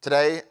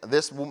 Today,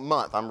 this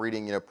month, I'm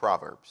reading,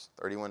 Proverbs,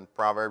 31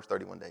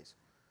 days.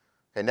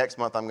 Okay, next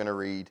month, I'm going to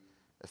read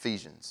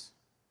Ephesians.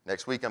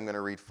 Next week, I'm going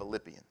to read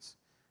Philippians.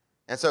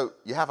 And so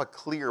you have a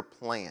clear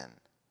plan.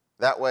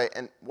 That way,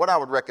 and what I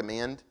would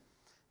recommend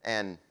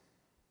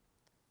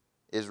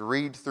is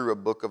read through a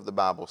book of the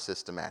Bible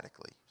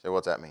systematically. So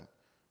what's that mean?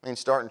 I mean,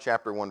 start in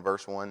chapter 1,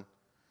 verse 1,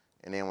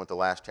 and end with the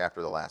last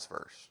chapter, the last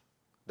verse.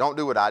 Don't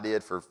do what I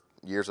did for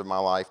years of my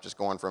life, just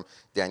going from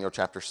Daniel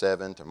chapter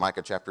 7 to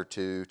Micah chapter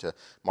 2 to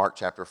Mark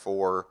chapter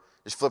 4,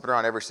 just flipping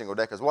around every single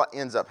day, because what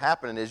ends up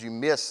happening is you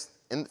miss,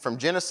 from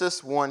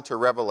Genesis 1 to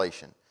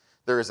Revelation,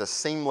 there is a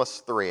seamless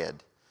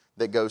thread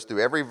that goes through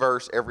every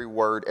verse, every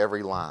word,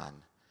 every line,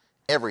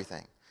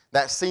 everything.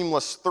 That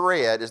seamless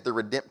thread is the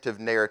redemptive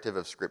narrative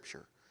of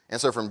Scripture.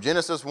 And so from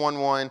Genesis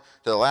 1:1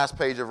 to the last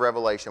page of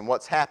Revelation,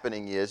 what's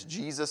happening is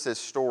Jesus'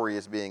 story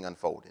is being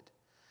unfolded.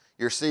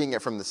 You're seeing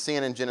it from the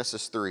sin in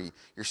Genesis 3.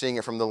 You're seeing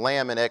it from the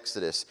lamb in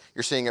Exodus.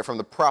 You're seeing it from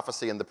the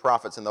prophecy and the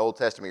prophets in the Old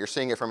Testament. You're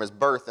seeing it from his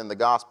birth in the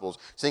Gospels.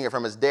 Seeing it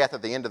from his death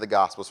at the end of the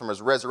Gospels, from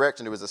his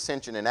resurrection to his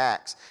ascension in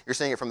Acts. You're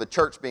seeing it from the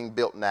church being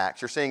built in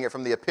Acts. You're seeing it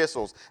from the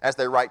epistles as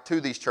they write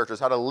to these churches,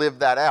 how to live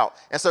that out.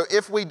 And so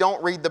if we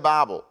don't read the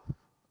Bible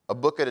a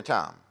book at a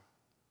time,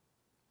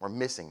 we're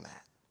missing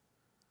that.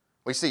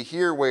 We see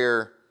here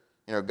where,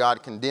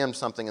 God condemned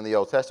something in the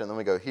Old Testament, and then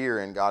we go here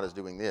and God is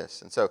doing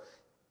this. And so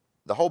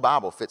the whole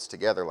Bible fits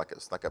together like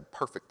it's like a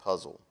perfect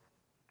puzzle.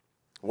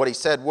 What he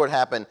said would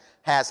happen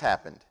has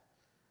happened.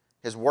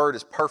 His word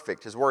is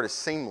perfect. His word is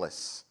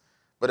seamless.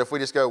 But if we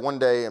just go one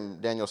day in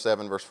Daniel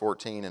 7, verse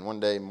 14, and one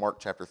day in Mark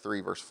chapter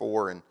 3, verse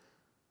 4, and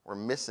we're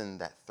missing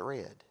that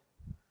thread.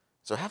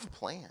 So have a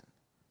plan.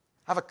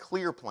 Have a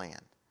clear plan.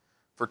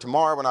 For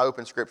tomorrow when I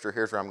open Scripture,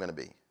 here's where I'm going to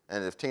be.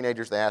 And if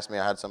teenagers, they ask me,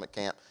 I had some at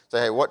camp, say,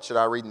 hey, what should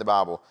I read in the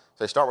Bible?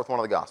 Say, start with one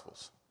of the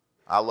Gospels.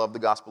 I love the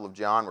Gospel of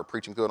John. We're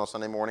preaching through it on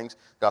Sunday mornings.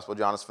 The Gospel of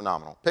John is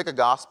phenomenal. Pick a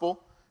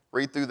Gospel,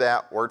 read through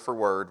that word for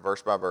word,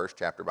 verse by verse,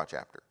 chapter by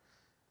chapter.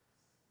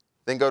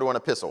 Then go to an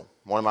epistle.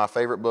 One of my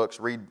favorite books,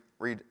 read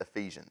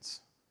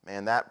Ephesians.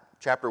 Man, that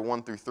chapter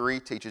 1 through 3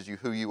 teaches you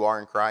who you are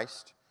in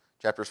Christ.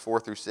 Chapters 4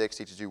 through 6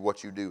 teaches you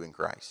what you do in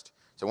Christ.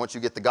 So once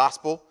you get the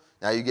Gospel,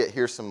 now you get,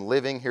 here's some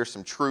living, here's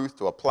some truth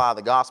to apply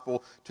the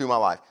Gospel to my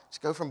life.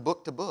 Just go from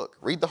book to book.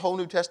 Read the whole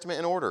New Testament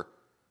in order.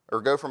 Or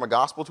go from a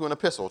gospel to an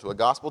epistle, to a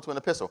gospel to an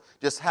epistle.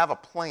 Just have a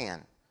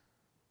plan.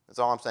 That's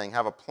all I'm saying.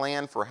 Have a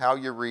plan for how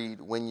you read,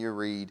 when you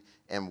read,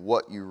 and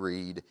what you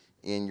read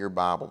in your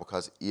Bible,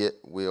 because it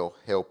will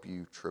help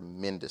you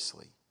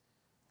tremendously.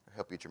 It'll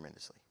help you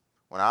tremendously.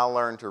 When I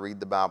learned to read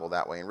the Bible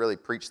that way and really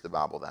preach the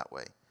Bible that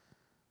way,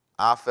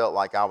 I felt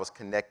like I was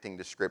connecting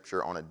to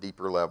Scripture on a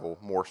deeper level,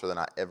 more so than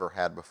I ever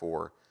had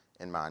before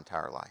in my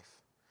entire life.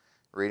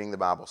 Reading the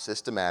Bible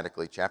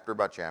systematically, chapter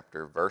by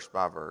chapter, verse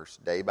by verse,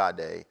 day by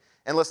day.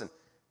 And listen,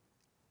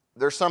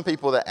 there's some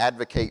people that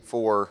advocate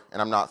for,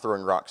 and I'm not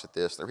throwing rocks at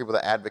this, there are people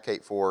that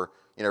advocate for,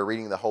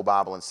 reading the whole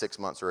Bible in 6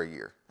 months or a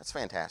year. That's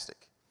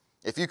fantastic.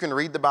 If you can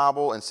read the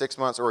Bible in 6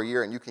 months or a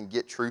year and you can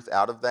get truth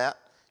out of that,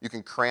 you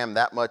can cram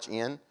that much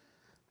in,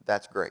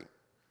 that's great.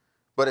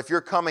 But if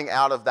you're coming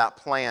out of that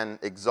plan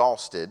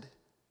exhausted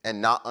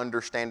and not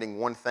understanding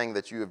one thing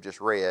that you have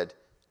just read,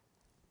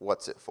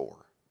 what's it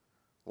for?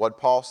 What'd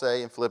Paul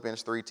say in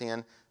Philippians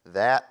 3:10?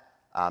 That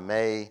I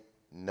may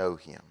know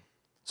him.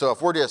 So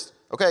if we're just,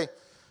 okay,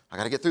 I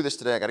got to get through this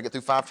today. I got to get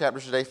through 5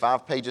 chapters today,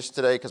 5 pages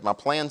today, because my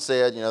plan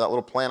said, that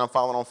little plan I'm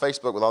following on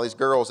Facebook with all these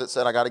girls, it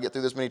said I got to get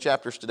through this many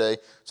chapters today.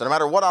 So no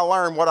matter what I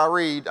learn, what I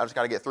read, I just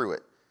got to get through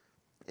it.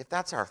 If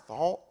that's our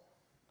thought,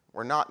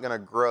 we're not going to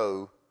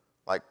grow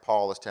like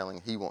Paul is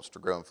telling he wants to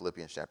grow in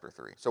Philippians chapter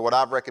 3. So what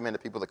I've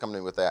recommended people that come to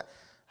me with that,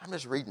 I'm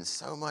just reading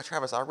so much.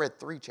 Travis, I read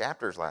 3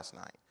 chapters last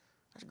night.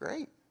 That's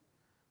great.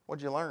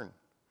 What'd you learn?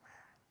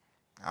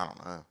 I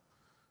don't know.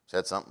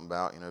 Said something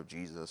about,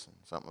 Jesus and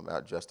something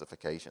about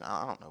justification.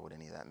 I don't know what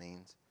any of that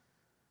means.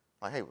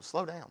 Like, hey, well,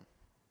 slow down.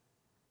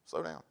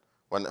 Slow down.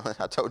 When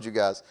I told you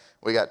guys,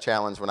 we got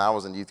challenged when I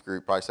was in youth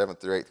group, probably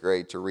 7th through 8th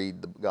grade, to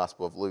read the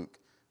Gospel of Luke.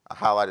 I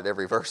highlighted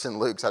every verse in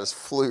Luke, so I just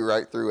flew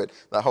right through it.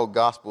 That whole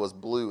Gospel is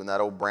blue in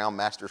that old brown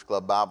Masters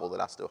Club Bible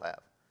that I still have.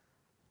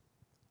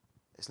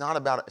 It's not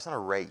a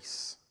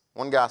race.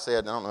 One guy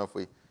said, I don't know if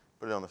we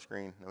put it on the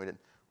screen. No, we didn't.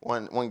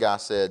 One guy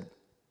said,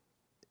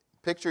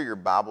 picture your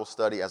Bible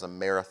study as a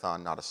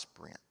marathon, not a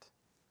sprint.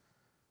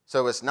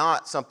 So it's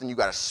not something you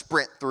got to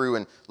sprint through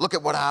and look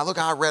how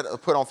I read,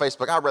 put on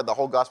Facebook. I read the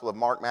whole Gospel of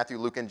Mark, Matthew,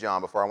 Luke, and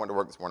John before I went to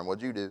work this morning.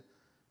 What'd you do?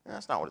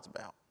 That's not what it's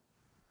about.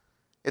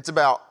 It's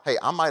about, hey,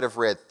 I might have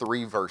read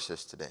 3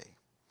 verses today,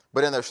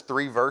 but in those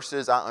 3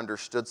 verses, I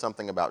understood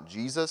something about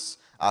Jesus.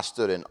 I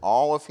stood in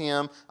awe of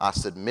him. I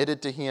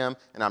submitted to him,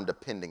 and I'm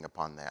depending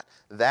upon that.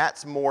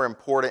 That's more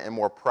important and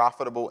more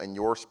profitable in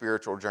your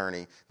spiritual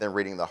journey than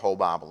reading the whole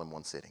Bible in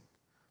one sitting,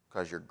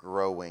 because you're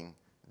growing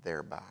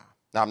thereby.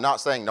 Now, I'm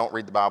not saying don't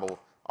read the Bible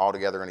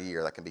altogether in a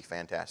year. That can be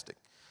fantastic.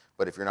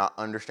 But if you're not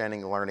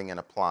understanding, learning, and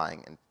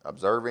applying, and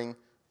observing,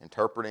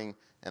 interpreting,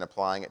 and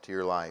applying it to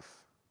your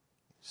life,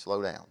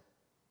 slow down.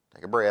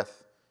 Take a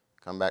breath,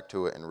 come back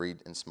to it, and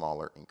read in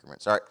smaller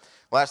increments. All right.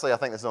 Lastly, I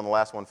think this is on the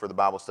last one for the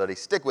Bible study.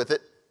 Stick with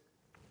it.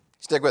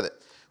 Stick with it.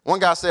 One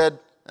guy said,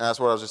 and that's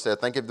what I just said,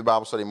 think of the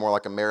Bible study more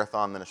like a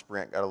marathon than a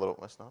sprint.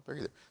 That's not there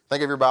either.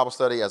 Think of your Bible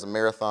study as a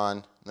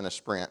marathon than a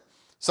sprint.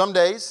 Some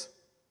days,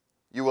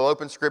 you will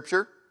open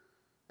Scripture,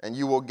 and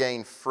you will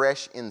gain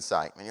fresh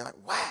insight. And you're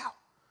like, wow,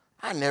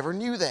 I never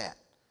knew that.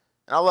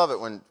 And I love it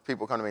when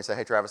people come to me and say,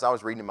 hey, Travis, I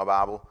was reading my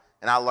Bible,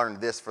 and I learned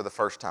this for the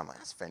first time. Like,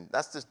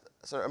 that's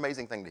an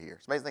amazing thing to hear.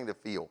 It's an amazing thing to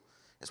feel.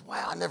 It's,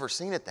 wow, I've never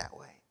seen it that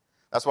way.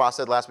 That's why I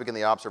said last week in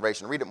the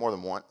observation, read it more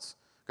than once,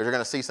 because you're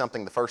going to see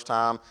something the first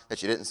time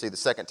that you didn't see the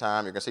second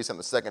time. You're going to see something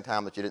the second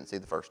time that you didn't see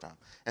the first time.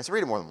 And so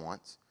read it more than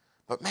once.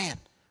 But man,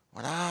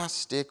 when I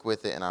stick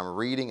with it and I'm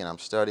reading and I'm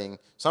studying,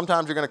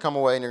 sometimes you're going to come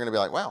away and you're going to be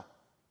like, wow,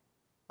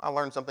 I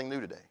learned something new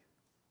today.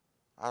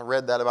 I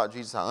read that about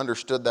Jesus. I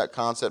understood that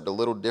concept a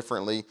little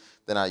differently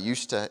than I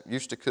used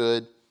to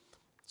could.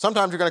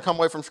 Sometimes you're going to come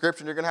away from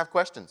Scripture and you're going to have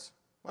questions.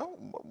 Well,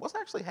 what's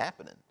actually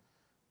happening?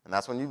 And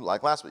that's when you,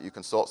 like last week, you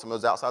consult some of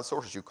those outside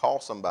sources. You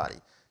call somebody.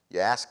 You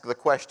ask the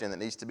question that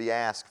needs to be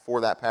asked for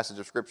that passage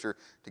of Scripture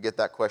to get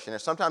that question.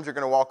 And sometimes you're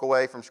going to walk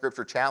away from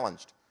Scripture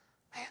challenged.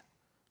 Man,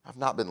 I've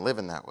not been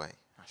living that way.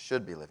 I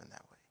should be living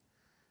that way.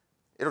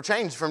 It'll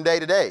change from day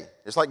to day.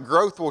 Just like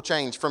growth will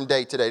change from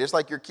day to day. Just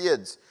like your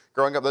kids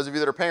growing up, those of you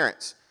that are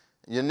parents.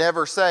 You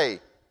never say,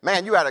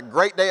 man, you had a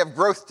great day of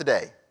growth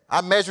today. I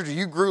measured you.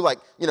 You grew like,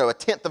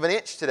 1/10 of an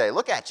inch today.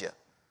 Look at you.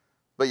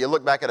 But you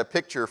look back at a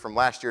picture from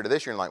last year to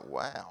this year and like,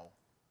 wow,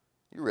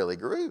 you really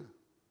grew.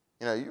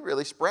 You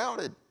really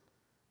sprouted.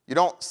 You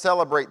don't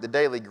celebrate the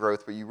daily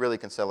growth, but you really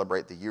can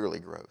celebrate the yearly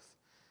growth.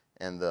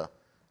 And the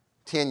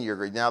 10-year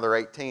growth, now they're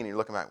 18, and you're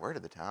looking back, where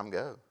did the time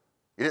go?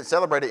 You didn't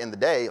celebrate it in the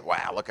day.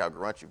 Wow, look how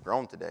much you've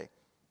grown today.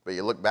 But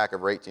you look back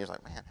over 18, you're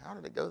like, man, how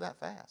did it go that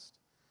fast?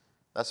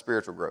 That's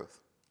spiritual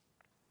growth.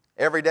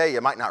 Every day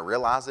you might not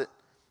realize it,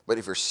 but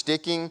if you're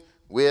sticking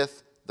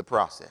with the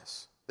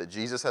process that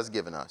Jesus has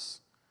given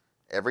us,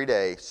 every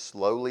day,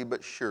 slowly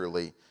but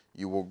surely,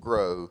 you will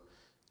grow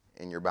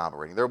in your Bible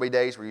reading. There will be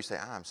days where you say,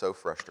 I'm so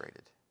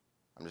frustrated.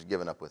 I'm just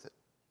giving up with it.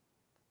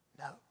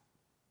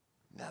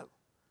 No.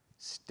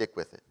 Stick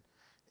with it.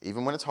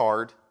 Even when it's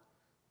hard,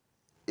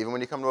 even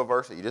when you come to a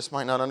verse that you just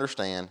might not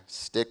understand,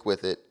 stick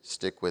with it,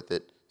 stick with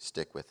it,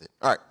 stick with it.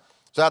 All right,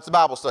 so that's the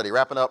Bible study.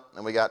 Wrapping up,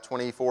 and we got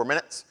 24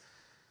 minutes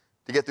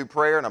to get through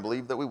prayer, and I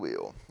believe that we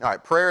will. All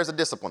right, prayer is a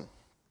discipline.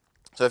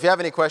 So if you have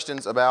any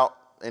questions about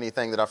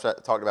anything that I've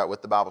talked about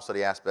with the Bible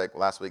study aspect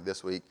last week,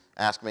 this week,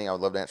 ask me. I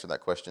would love to answer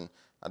that question.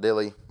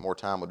 Ideally, more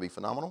time would be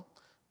phenomenal,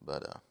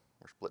 but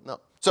we're splitting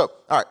up. So,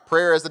 all right,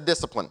 prayer is a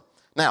discipline.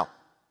 Now,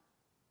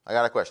 I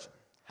got a question.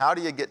 How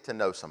do you get to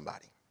know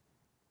somebody?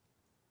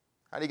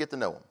 How do you get to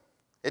know them?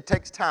 It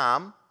takes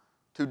time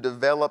to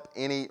develop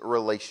any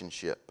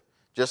relationship.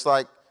 Just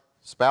like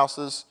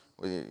spouses,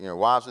 with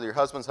wives with your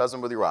husbands,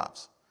 husband with your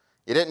wives.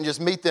 You didn't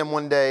just meet them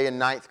one day in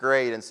 9th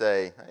grade and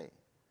say, hey,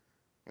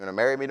 you want to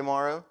marry me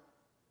tomorrow?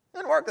 It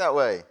didn't work that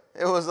way.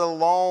 It was a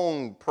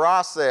long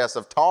process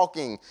of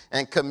talking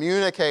and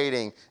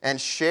communicating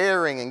and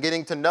sharing and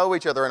getting to know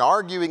each other and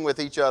arguing with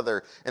each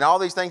other and all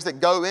these things that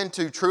go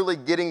into truly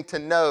getting to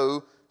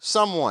know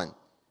someone.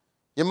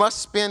 You must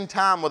spend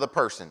time with a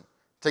person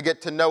to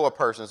get to know a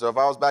person. So if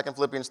I was back in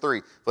Philippians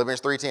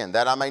 3:10,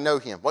 that I may know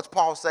him. What's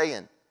Paul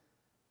saying?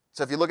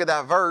 So if you look at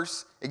that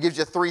verse, it gives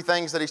you 3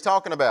 things that he's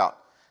talking about.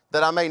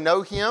 That I may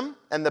know him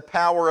and the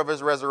power of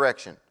his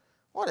resurrection.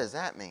 What does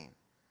that mean?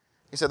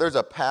 He said there's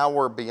a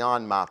power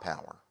beyond my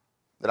power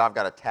that I've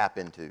got to tap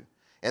into.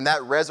 And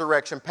that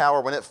resurrection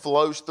power, when it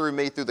flows through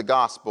me through the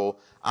gospel,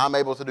 I'm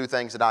able to do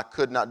things that I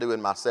could not do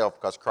in myself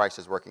because Christ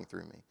is working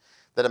through me.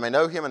 That I may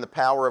know him and the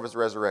power of his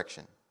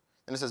resurrection.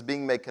 And it says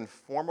being made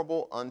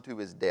conformable unto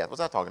his death.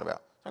 What's that talking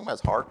about? It's talking about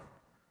his heart.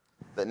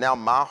 That now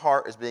my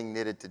heart is being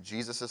knitted to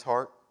Jesus'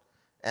 heart.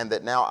 And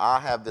that now I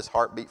have this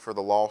heartbeat for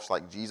the lost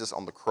like Jesus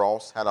on the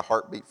cross had a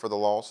heartbeat for the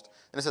lost.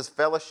 And it says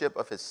fellowship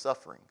of his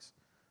sufferings.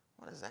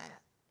 What is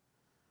that?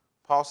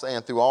 Paul's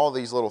saying through all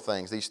these little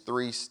things, this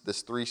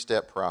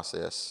 3-step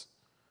process,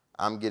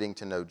 I'm getting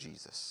to know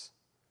Jesus.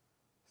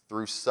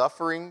 Through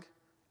suffering,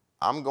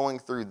 I'm going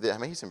through this.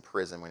 He's in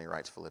prison when he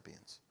writes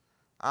Philippians.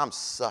 I'm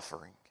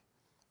suffering.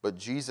 But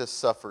Jesus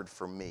suffered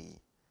for me,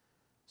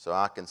 so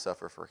I can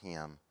suffer for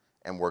him.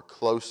 And we're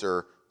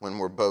closer when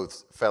we're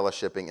both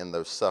fellowshipping in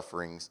those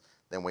sufferings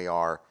than we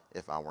are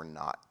if I were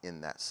not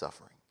in that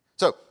suffering.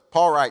 So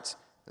Paul writes,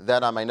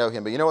 that I may know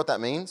him. But you know what that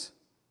means?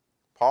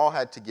 Paul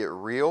had to get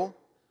real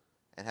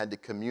and had to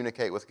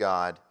communicate with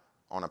God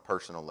on a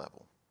personal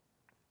level.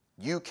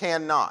 You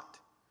cannot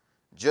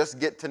just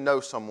get to know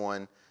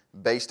someone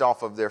based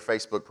off of their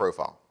Facebook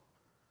profile.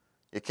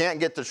 You can't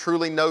get to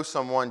truly know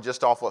someone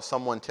just off what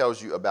someone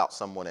tells you about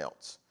someone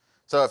else.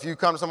 So if you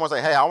come to someone and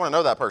say, hey, I want to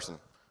know that person.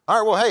 All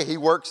right, well, hey, he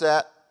works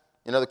at,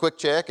 the Quick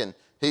Check, and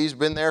he's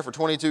been there for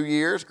 22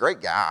 years. Great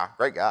guy.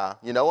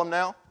 You know him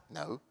now?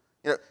 No.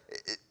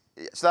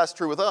 So that's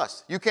true with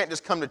us. You can't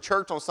just come to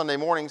church on Sunday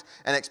mornings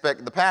and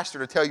expect the pastor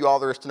to tell you all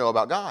there is to know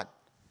about God.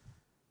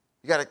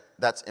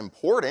 That's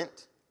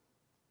important.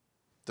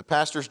 The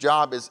pastor's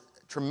job is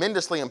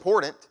tremendously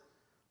important,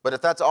 but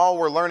if that's all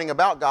we're learning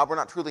about God, we're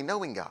not truly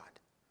knowing God.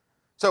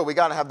 So we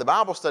got to have the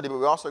Bible study, but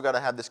we also got to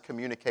have this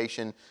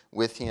communication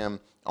with Him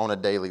on a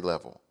daily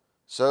level.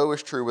 So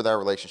is true with our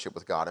relationship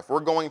with God. If we're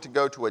going to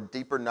go to a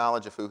deeper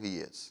knowledge of who He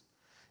is,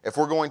 if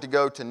we're going to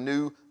go to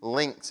new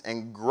lengths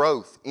and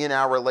growth in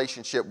our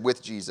relationship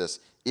with Jesus,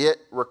 it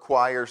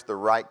requires the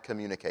right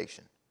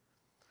communication.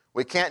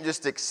 We can't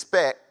just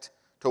expect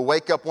to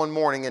wake up one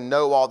morning and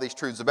know all these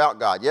truths about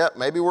God. Yep,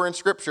 maybe we're in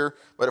Scripture,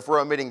 but if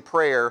we're omitting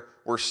prayer,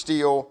 we're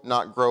still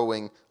not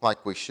growing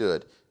like we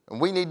should. And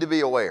we need to be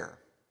aware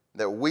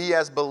that we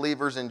as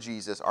believers in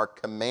Jesus are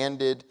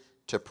commanded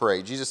to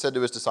pray. Jesus said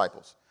to His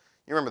disciples,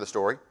 you remember the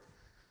story.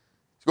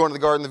 He's going to the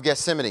Garden of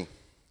Gethsemane,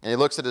 and He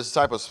looks at His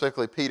disciples,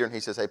 specifically Peter, and He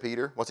says, hey,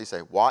 Peter, what's He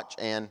say? Watch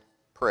and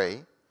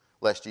pray,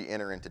 lest ye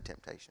enter into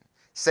temptation.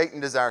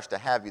 Satan desires to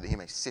have you that he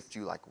may sift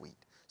you like wheat.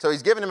 So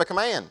He's giving him a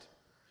command.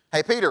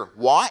 Hey, Peter,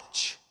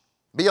 watch,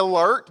 be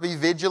alert, be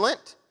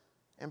vigilant,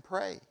 and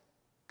pray.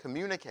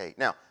 Communicate.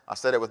 Now, I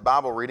said it with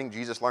Bible reading.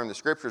 Jesus learned the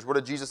Scriptures. What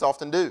did Jesus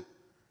often do?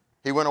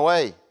 He went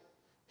away.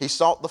 He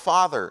sought the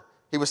Father.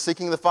 He was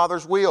seeking the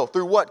Father's will.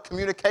 Through what?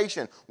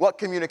 Communication. What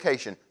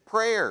communication?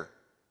 Prayer.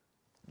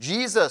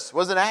 Jesus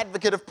was an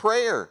advocate of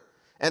prayer.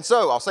 And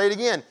so, I'll say it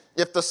again,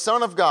 if the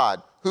Son of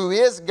God, who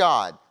is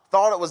God,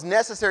 thought it was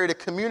necessary to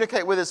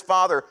communicate with His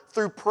Father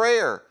through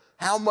prayer,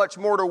 how much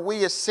more do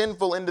we as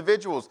sinful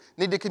individuals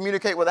need to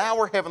communicate with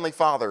our Heavenly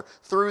Father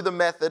through the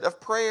method of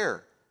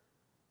prayer?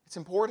 It's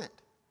important.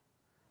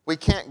 We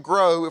can't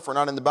grow if we're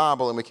not in the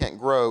Bible, and we can't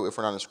grow if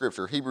we're not in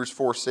Scripture. Hebrews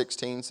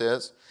 4:16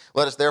 says,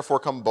 let us therefore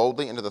come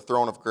boldly into the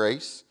throne of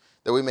grace,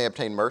 that we may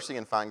obtain mercy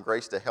and find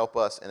grace to help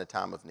us in a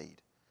time of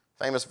need.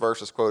 Famous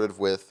verse is quoted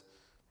with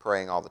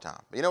praying all the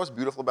time. But you know what's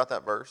beautiful about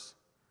that verse?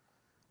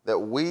 That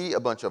we, a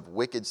bunch of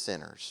wicked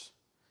sinners,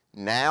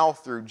 now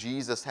through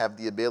Jesus have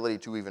the ability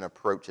to even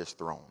approach His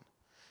throne.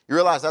 You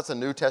realize that's a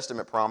New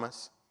Testament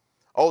promise?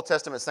 Old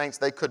Testament saints,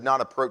 they could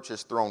not approach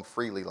His throne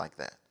freely like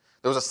that.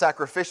 There was a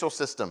sacrificial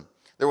system.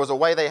 There was a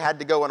way they had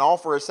to go and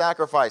offer a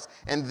sacrifice,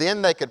 and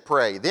then they could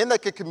pray. Then they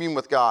could commune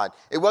with God.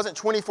 It wasn't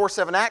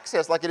 24/7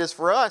 access like it is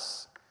for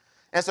us.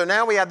 And so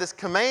now we have this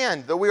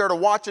command that we are to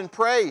watch and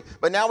pray,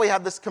 but now we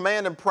have this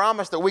command and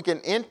promise that we can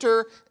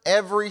enter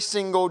every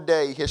single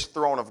day His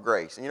throne of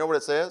grace. And you know what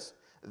it says?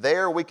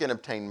 There we can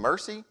obtain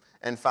mercy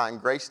and find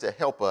grace to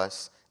help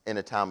us in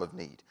a time of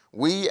need.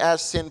 We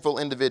as sinful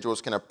individuals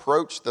can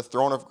approach the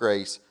throne of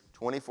grace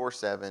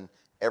 24/7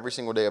 every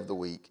single day of the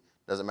week.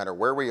 Doesn't matter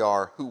where we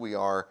are, who we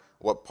are,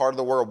 what part of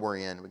the world we're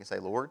in. We can say,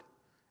 Lord,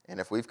 and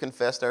if we've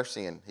confessed our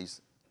sin,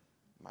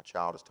 my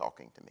child is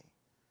talking to me.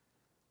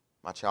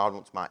 My child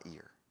wants my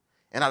ear.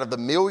 And out of the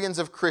millions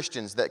of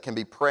Christians that can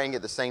be praying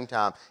at the same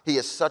time, He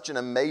is such an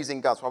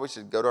amazing God. That's why we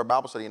should go to our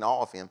Bible study in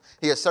awe of Him.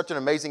 He is such an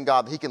amazing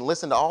God that He can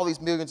listen to all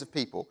these millions of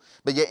people.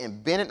 But yet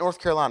in Bennett, North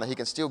Carolina, He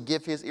can still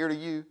give His ear to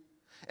you.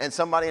 And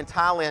somebody in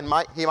Thailand,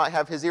 He might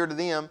have His ear to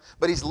them.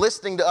 But He's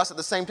listening to us at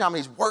the same time.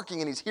 He's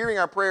working and He's hearing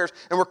our prayers.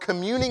 And we're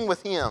communing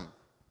with Him.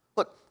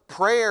 Look,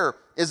 prayer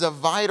is a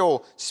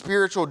vital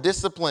spiritual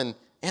discipline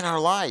in our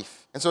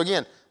life. And so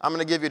again, I'm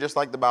going to give you, just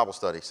like the Bible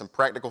study, some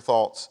practical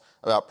thoughts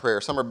about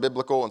prayer. Some are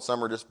biblical and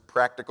some are just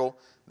practical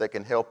that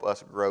can help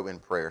us grow in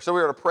prayer. So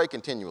we are to pray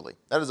continually.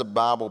 That is a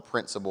Bible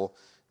principle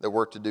that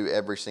we're to do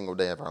every single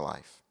day of our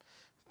life.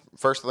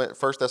 1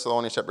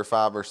 Thessalonians chapter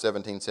 5, verse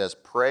 17 says,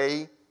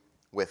 pray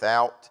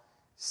without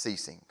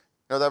ceasing. You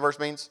know what that verse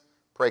means?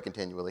 Pray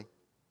continually.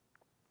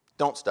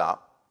 Don't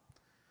stop.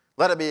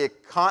 Let it be a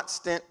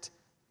constant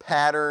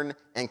pattern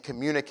and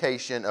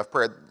communication of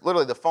prayer.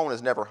 Literally, the phone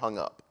is never hung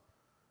up.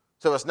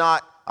 So it's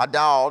not, I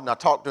dialed and I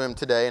talked to him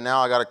today and now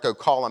I got to go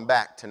call him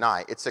back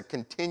tonight. It's a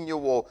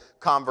continual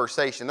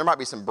conversation. There might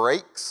be some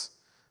breaks,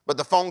 but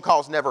the phone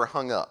call's never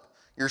hung up.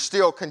 You're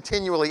still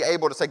continually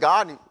able to say,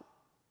 God,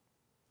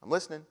 I'm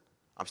listening.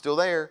 I'm still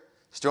there.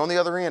 Still on the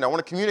other end. I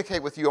want to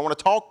communicate with you. I want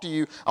to talk to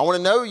you. I want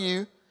to know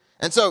you.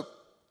 And so,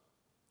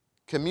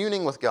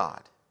 communing with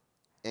God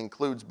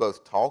includes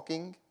both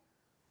talking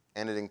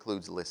and it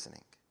includes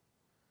listening.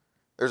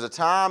 There's a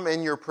time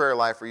in your prayer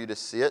life for you to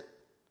sit,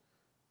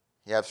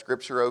 you have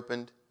Scripture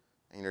opened,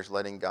 and you're just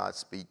letting God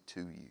speak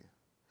to you.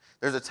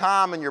 There's a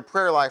time in your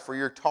prayer life where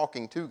you're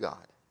talking to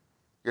God.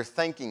 You're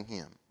thanking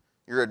Him.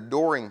 You're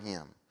adoring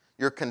Him.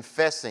 You're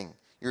confessing.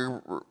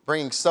 You're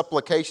bringing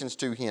supplications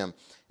to him.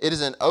 It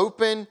is an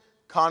open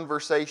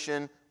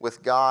conversation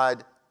with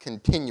God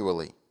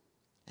continually.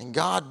 And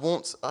God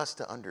wants us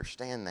to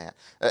understand that.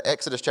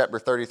 Exodus chapter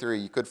 33,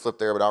 you could flip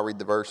there, but I'll read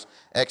the verse.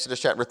 Exodus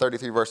chapter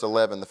 33, verse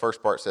 11, the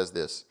first part says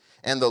this.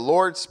 And the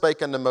Lord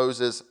spake unto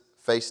Moses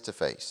face to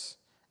face,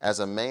 as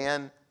a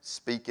man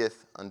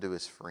speaketh unto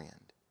his friend.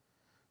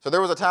 So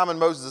there was a time in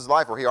Moses'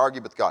 life where he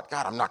argued with God.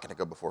 God, I'm not going to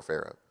go before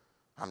Pharaoh.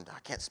 I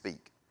can't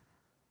speak.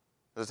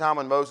 There's a time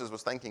when Moses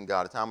was thanking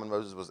God, a time when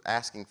Moses was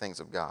asking things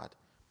of God.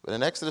 But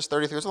in Exodus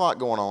 33, there's a lot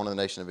going on in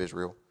the nation of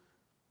Israel.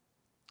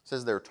 It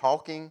says they're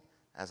talking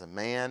as a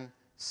man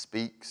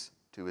speaks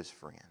to his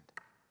friend.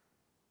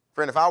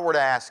 Friend, if I were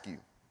to ask you,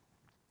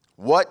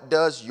 what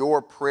does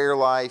your prayer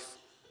life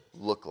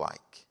look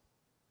like?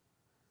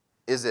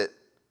 Is it,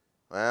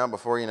 well,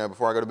 before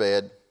I go to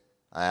bed,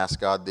 I ask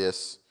God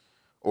this,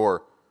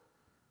 or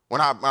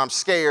when I'm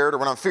scared or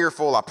when I'm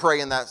fearful, I pray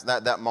in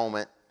that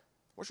moment.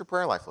 What's your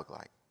prayer life look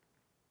like?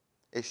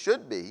 It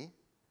should be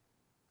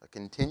a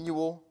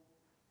continual,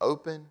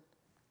 open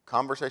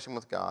conversation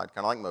with God,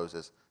 kind of like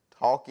Moses,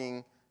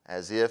 talking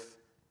as if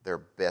they're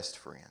best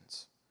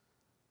friends.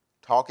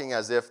 Talking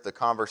as if the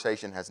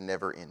conversation has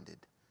never ended.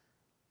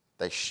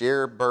 They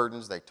share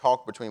burdens, they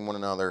talk between one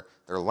another,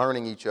 they're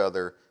learning each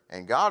other,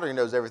 and God already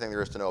knows everything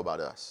there is to know about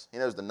us. He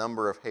knows the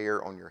number of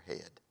hair on your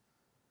head.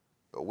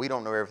 But we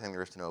don't know everything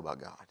there is to know about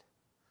God.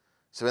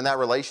 So in that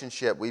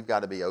relationship, we've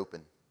got to be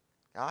open.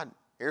 God,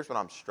 here's what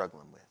I'm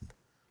struggling with.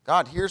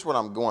 God, here's what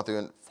I'm going through.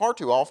 And far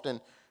too often,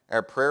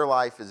 our prayer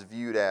life is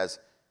viewed as,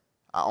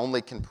 I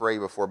only can pray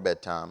before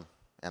bedtime,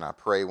 and I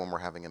pray when we're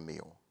having a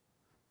meal.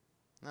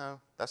 No,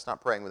 that's not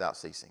praying without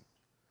ceasing.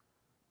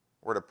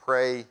 We're to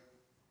pray,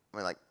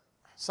 like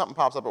something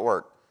pops up at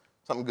work,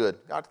 something good.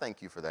 God,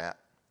 thank you for that.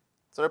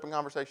 It's an open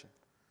conversation.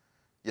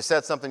 You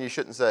said something you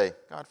shouldn't say.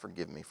 God,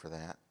 forgive me for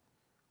that.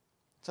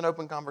 It's an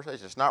open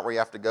conversation. It's not where you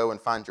have to go and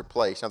find your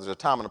place. Now, there's a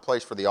time and a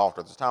place for the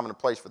altar. There's a time and a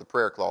place for the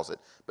prayer closet.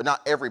 But not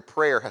every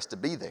prayer has to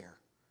be there.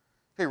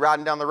 If you're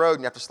riding down the road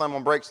and you have to slam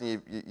on brakes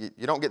and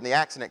you don't get in the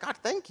accident, God,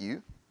 thank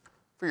you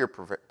for your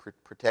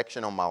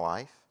protection on my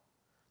life.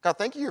 God,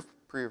 thank you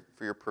for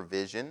your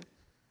provision.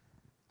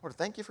 Lord,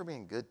 thank you for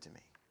being good to me.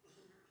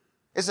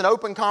 It's an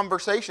open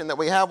conversation that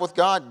we have with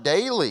God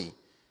daily.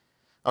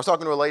 I was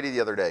talking to a lady the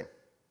other day,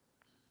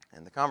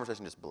 and the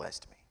conversation just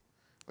blessed me.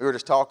 We were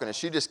just talking, and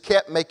she just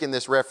kept making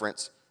this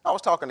reference. I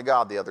was talking to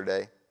God the other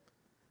day.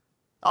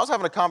 I was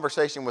having a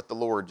conversation with the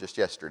Lord just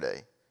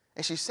yesterday,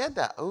 and she said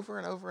that over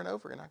and over and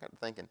over, and I got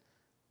thinking,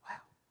 wow.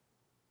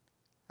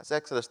 That's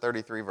Exodus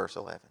 33, verse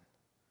 11.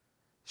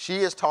 She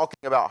is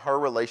talking about her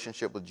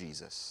relationship with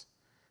Jesus.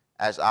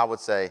 As I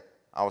would say,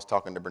 I was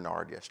talking to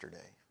Bernard yesterday.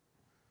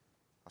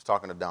 I was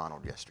talking to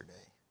Donald yesterday.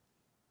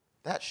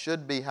 That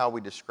should be how we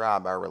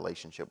describe our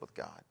relationship with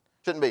God.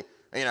 Shouldn't be,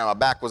 my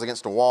back was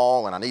against a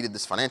wall and I needed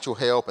this financial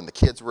help and the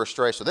kids were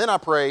astray. So then I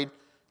prayed.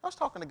 I was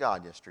talking to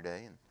God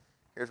yesterday and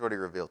here's what he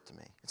revealed to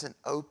me. It's an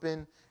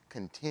open,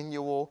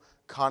 continual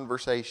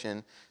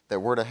conversation that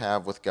we're to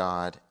have with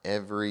God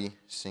every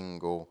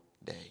single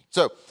day.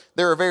 So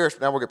there are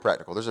now we'll get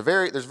practical. There's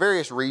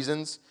various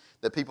reasons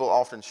that people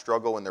often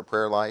struggle in their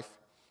prayer life.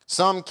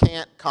 Some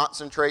can't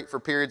concentrate for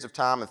periods of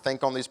time and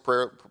think on these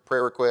prayer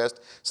requests.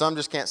 Some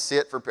just can't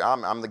sit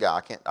I'm the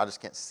guy, I just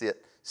can't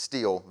sit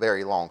still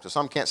very long. So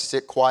some can't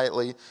sit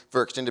quietly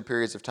for extended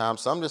periods of time.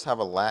 Some just have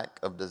a lack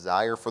of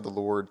desire for the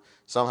Lord.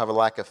 Some have a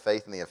lack of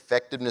faith in the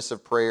effectiveness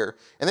of prayer.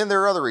 And then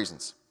there are other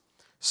reasons.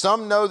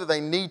 Some know that they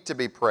need to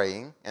be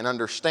praying and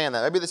understand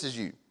that. Maybe this is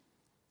you.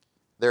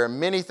 There are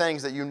many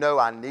things that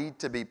I need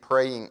to be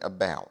praying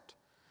about,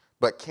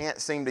 but can't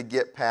seem to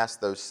get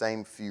past those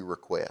same few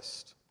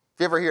requests. If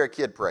you ever hear a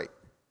kid pray,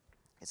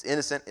 it's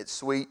innocent, it's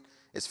sweet,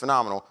 it's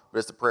phenomenal, but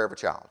it's the prayer of a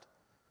child.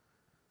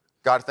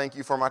 God, thank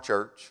you for my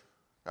church.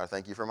 God,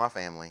 thank you for my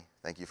family.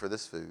 Thank you for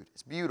this food.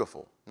 It's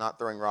beautiful, not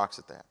throwing rocks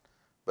at that.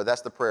 But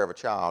that's the prayer of a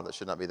child. That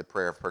should not be the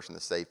prayer of a person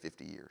that's saved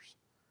 50 years.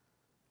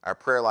 Our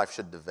prayer life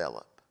should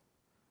develop.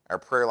 Our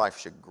prayer life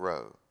should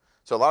grow.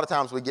 So a lot of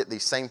times we get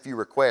these same few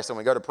requests and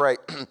we go to pray,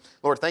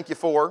 Lord, thank you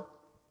for,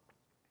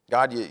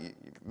 God, you've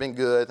been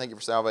good. Thank you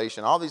for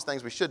salvation. All these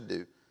things we should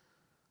do.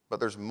 But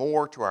there's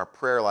more to our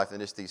prayer life than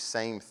just these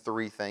same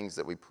three things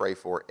that we pray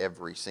for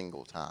every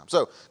single time.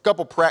 So a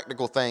couple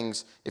practical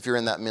things if you're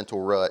in that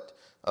mental rut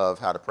of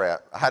how to pray.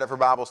 I had it for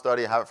Bible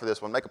study. I have it for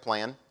this one. Make a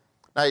plan.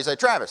 Now you say,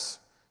 Travis,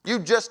 you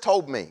just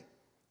told me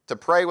to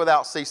pray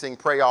without ceasing,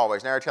 pray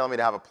always. Now you're telling me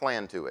to have a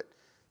plan to it.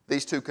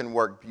 These two can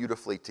work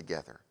beautifully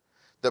together.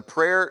 The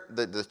prayer,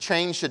 the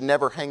chain should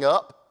never hang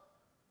up,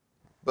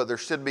 but there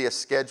should be a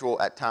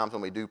schedule at times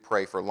when we do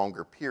pray for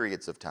longer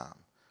periods of time.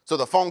 So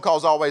the phone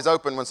call's always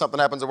open when something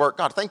happens at work.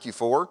 God, thank you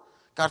for.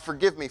 God,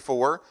 forgive me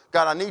for.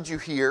 God, I need you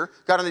here.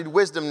 God, I need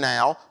wisdom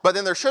now. But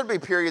then there should be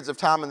periods of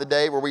time in the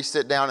day where we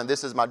sit down and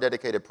this is my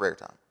dedicated prayer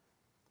time.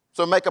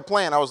 So make a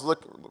plan. I was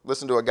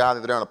listening to a guy the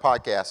other day on a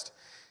podcast.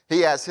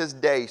 He has his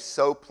day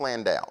so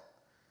planned out.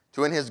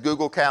 So in his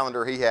Google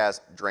Calendar, he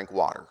has drink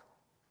water.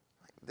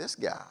 This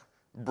guy,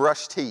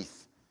 brush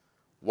teeth,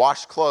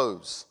 wash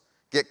clothes,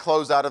 Get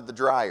clothes out of the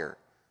dryer.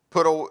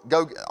 Go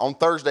on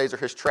Thursdays are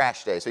his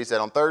trash days. So he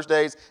said on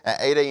Thursdays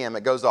at 8 a.m.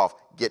 it goes off.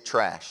 Get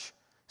trash.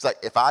 It's like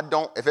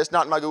if it's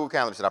not in my Google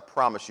Calendar, he said, I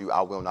promise you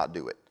I will not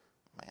do it.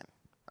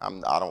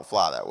 Man, I don't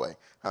fly that way.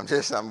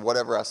 I'm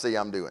whatever I see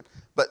I'm doing.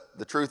 But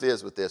the truth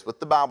is with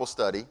the Bible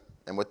study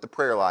and with the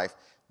prayer life,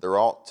 there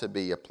ought to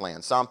be a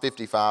plan. Psalm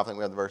 55, I think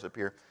we have the verse up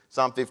here.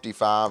 Psalm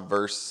 55,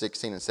 verse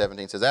 16 and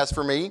 17 says, as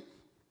for me,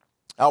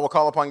 I will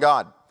call upon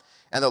God,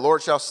 and the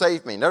Lord shall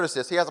save me. Notice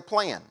this, he has a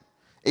plan.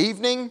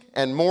 Evening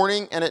and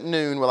morning and at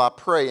noon will I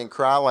pray and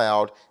cry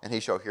aloud, and he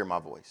shall hear my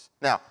voice.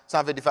 Now,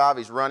 Psalm 55,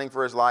 he's running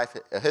for his life.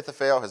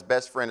 Ahithophel, his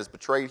best friend, has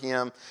betrayed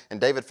him, and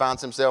David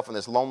finds himself in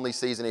this lonely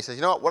season. He says,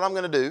 you know what I'm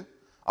going to do?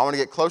 I want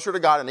to get closer to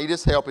God. I need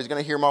his help. He's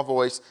going to hear my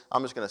voice.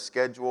 I'm just going to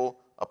schedule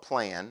a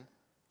plan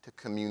to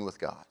commune with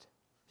God.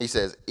 He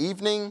says,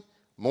 evening,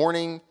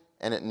 morning,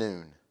 and at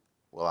noon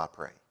will I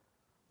pray.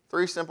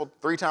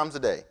 3 times a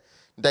day.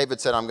 David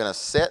said, I'm going to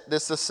set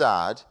this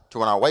aside to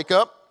when I wake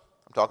up,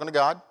 I'm talking to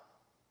God.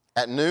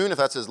 At noon, if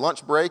that's his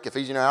lunch break, if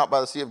he's out by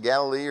the Sea of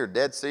Galilee or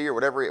Dead Sea or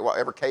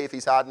whatever cave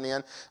he's hiding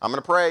in, I'm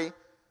going to pray.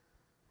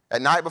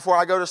 At night before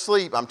I go to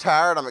sleep, I'm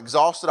tired, I'm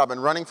exhausted, I've been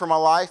running for my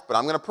life, but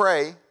I'm going to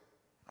pray.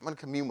 I'm going to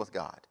commune with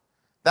God.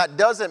 That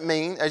doesn't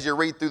mean, as you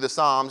read through the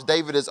Psalms,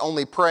 David is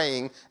only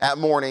praying at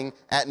morning,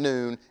 at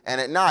noon, and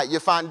at night. You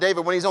find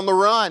David when he's on the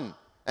run,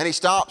 and he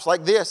stops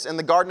like this in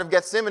the Garden of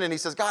Gethsemane, and he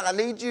says, God, I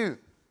need you.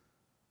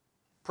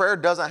 Prayer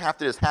doesn't have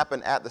to just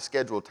happen at the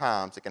scheduled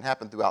times. It can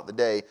happen throughout the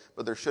day,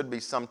 but there should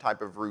be some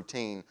type of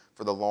routine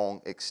for the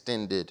long,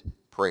 extended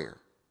prayer.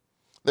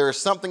 There is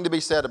something to be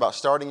said about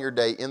starting your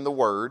day in the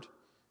Word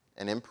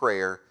and in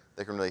prayer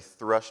that can really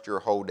thrust your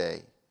whole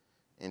day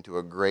into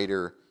a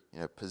greater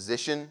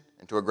position,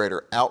 into a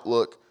greater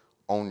outlook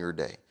on your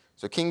day.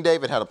 So King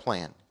David had a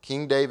plan.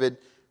 King David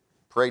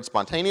prayed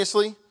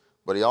spontaneously,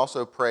 but he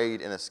also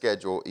prayed in a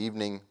schedule,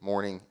 evening,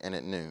 morning, and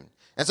at noon.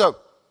 And so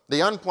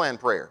the unplanned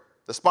prayer,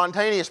 the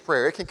spontaneous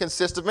prayer, it can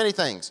consist of many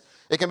things.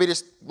 It can be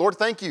just, Lord,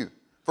 thank you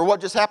for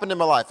what just happened in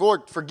my life.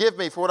 Lord, forgive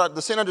me for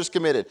the sin I just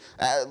committed.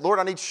 Lord,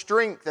 I need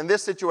strength in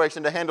this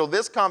situation to handle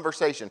this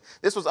conversation.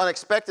 This was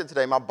unexpected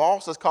today. My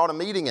boss has called a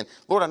meeting, and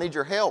Lord, I need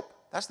your help.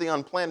 That's the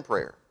unplanned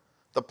prayer.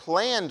 The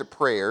planned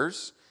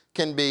prayers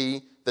can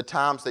be the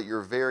times that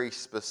you're very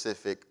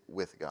specific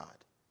with God.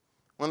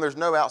 When there's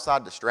no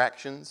outside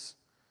distractions,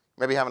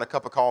 maybe having a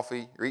cup of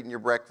coffee, you're eating your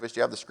breakfast,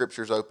 you have the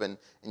scriptures open,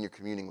 and you're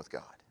communing with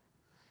God.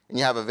 And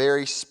you have a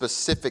very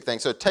specific thing.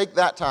 So take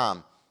that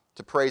time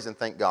to praise and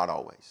thank God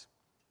always.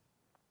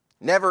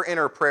 Never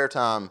enter prayer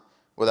time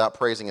without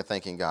praising and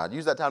thanking God.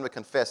 Use that time to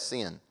confess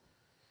sin.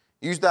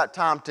 Use that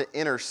time to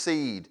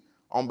intercede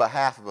on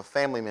behalf of a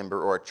family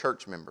member or a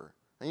church member.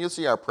 And you'll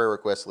see our prayer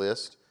request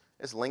list.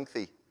 It's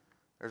lengthy.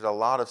 There's a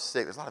lot of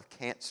sick, there's a lot of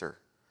cancer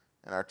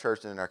in our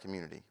church and in our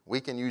community. We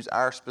can use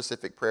our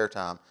specific prayer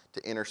time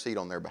to intercede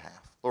on their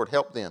behalf. Lord,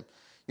 help them.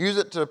 Use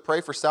it to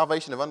pray for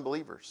salvation of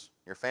unbelievers,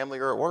 your family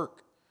or at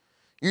work.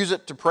 Use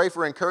it to pray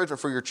for encouragement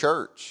for your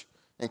church,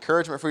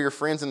 encouragement for your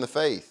friends in the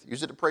faith.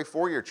 Use it to pray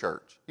for your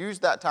church. Use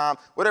that time,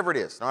 whatever it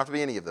is. Don't have to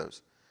be any of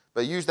those.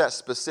 But use that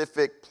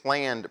specific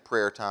planned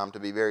prayer time to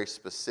be very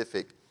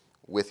specific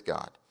with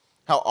God.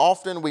 How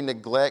often we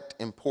neglect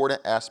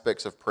important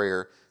aspects of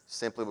prayer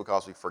simply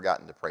because we've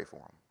forgotten to pray for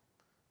them.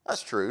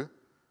 That's true.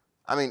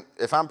 I mean,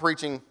 if I'm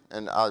preaching,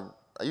 and I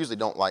usually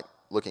don't like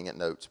looking at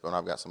notes, but when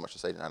I've got so much to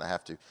say tonight, I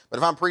have to. But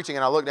if I'm preaching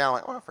and I look down,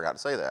 I'm like, oh, I forgot to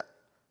say that.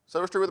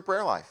 So it's true with the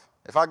prayer life.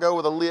 If I go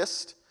with a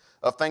list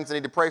of things I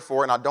need to pray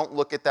for and I don't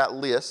look at that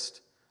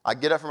list, I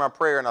get up from my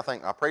prayer and I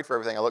think, I prayed for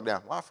everything. I look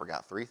down, well, I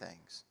forgot 3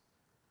 things.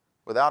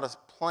 Without a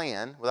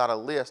plan, without a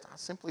list, I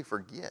simply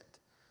forget.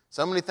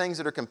 So many things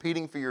that are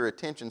competing for your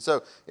attention.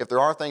 So if there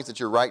are things that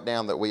you write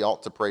down that we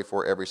ought to pray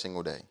for every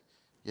single day,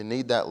 you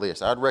need that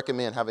list. I'd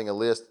recommend having a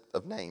list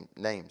of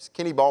names.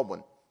 Kenny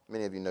Baldwin.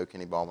 Many of you know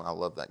Kenny Baldwin. I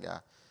love that guy.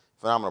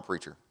 Phenomenal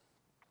preacher.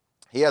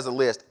 He has a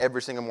list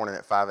every single morning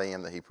at 5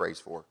 a.m. that he prays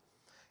for.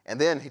 And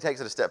then he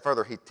takes it a step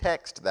further. He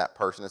texts that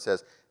person and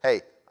says,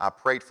 hey, I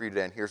prayed for you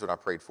today, and here's what I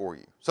prayed for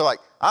you. So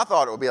I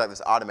thought it would be like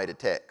this automated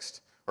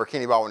text where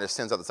Kenny Baldwin just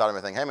sends out this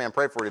automated thing, hey, man, I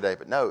prayed for you today.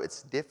 But no,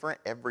 it's different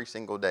every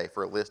single day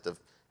for a list of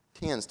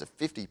 10s to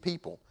 50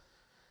 people.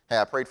 Hey,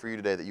 I prayed for you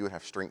today that you would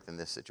have strength in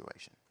this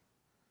situation.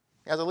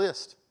 He has a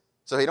list.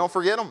 So he don't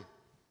forget them.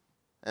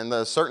 And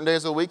the certain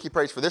days of the week he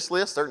prays for this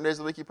list, certain days of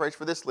the week he prays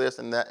for this list,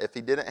 and that if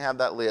he didn't have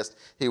that list,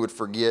 he would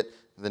forget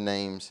the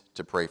names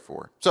to pray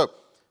for. So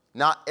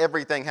not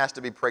everything has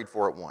to be prayed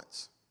for at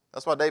once.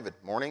 That's why David,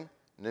 morning,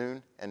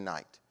 noon, and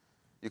night.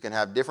 You can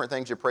have different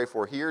things you pray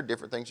for here,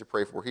 different things you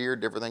pray for here,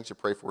 different things you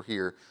pray for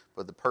here,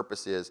 but the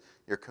purpose is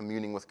you're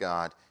communing with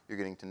God, you're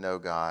getting to know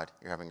God,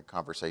 you're having a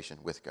conversation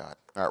with God.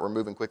 All right, we're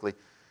moving quickly,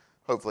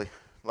 hopefully.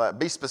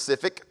 Be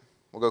specific.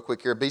 We'll go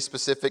quick here. Be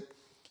specific.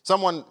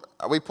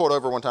 We pulled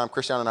over one time,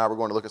 Christian and I were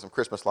going to look at some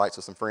Christmas lights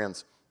with some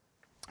friends,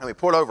 and we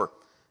pulled over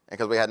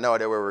because we had no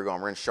idea where we were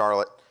going. We're in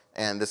Charlotte,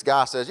 and this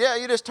guy says, yeah,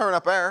 you just turn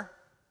up there.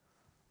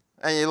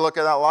 And you look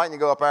at that light and you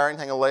go up there and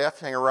hang a left,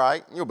 hang a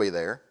right, and you'll be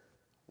there.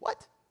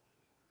 What?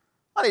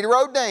 I need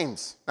road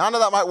names. Now, I know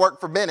that might work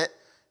for Bennett,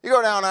 You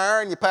go down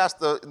there and you pass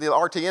the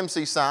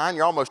RTMC sign,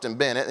 you're almost in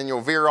Bennett, and you'll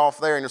veer off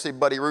there and you'll see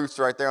Buddy Ruth's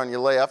right there on your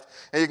left.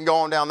 And you can go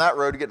on down that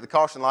road to get to the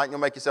caution light and you'll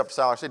make yourself to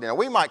Siler City. Now,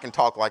 we might can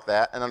talk like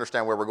that and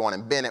understand where we're going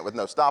in Bennett with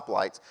no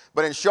stoplights.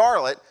 But in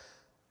Charlotte,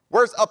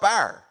 where's up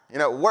there?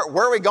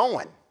 Where are we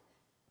going?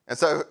 And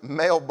so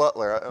Mel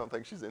Butler, I don't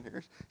think she's in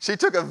here, she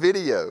took a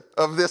video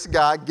of this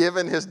guy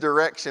giving his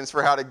directions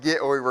for how to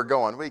get where we were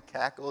going. We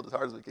cackled as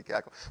hard as we could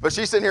cackle. But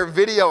she's sitting here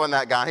videoing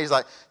that guy, and he's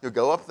like, you'll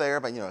go up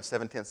there by,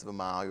 7/10 of a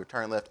mile, you'll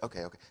turn left,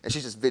 okay. And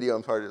she's just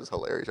videoing part of it. It's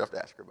hilarious. You have to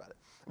ask her about it.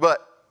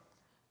 But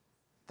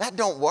that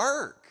don't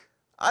work.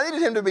 I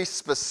needed him to be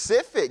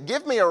specific.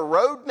 Give me a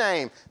road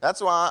name. That's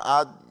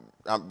why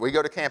we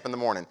go to camp in the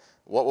morning.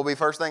 What will be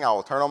first thing? I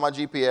will turn on my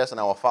GPS, and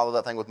I will follow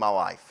that thing with my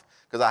life.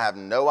 Because I have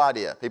no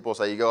idea. People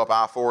say you go up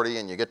I-40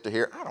 and you get to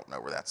here. I don't know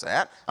where that's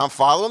at. I'm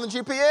following the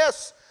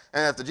GPS.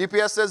 And if the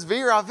GPS says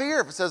veer, I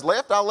veer. If it says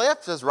left, I left.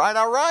 If it says right,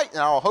 I right. And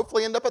I'll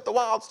hopefully end up at the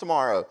Wilds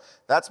tomorrow.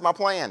 That's my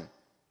plan.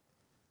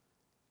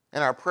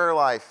 In our prayer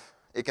life,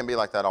 it can be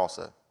like that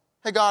also.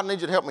 Hey, God, I need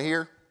you to help me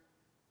here.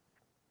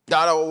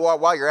 God,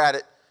 while you're at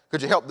it,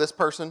 could you help this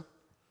person?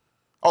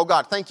 Oh,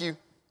 God, thank you.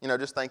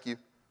 Just thank you.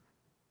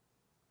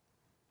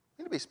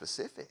 We need to be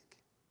specific.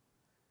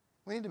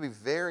 We need to be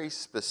very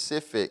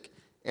specific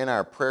in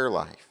our prayer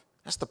life.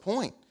 That's the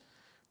point.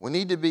 We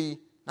need to be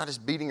not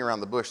just beating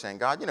around the bush saying,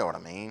 God, you know what I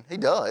mean. He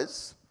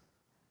does.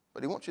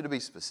 But he wants you to be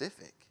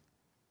specific.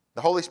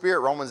 The Holy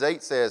Spirit, Romans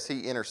 8 says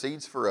he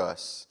intercedes for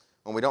us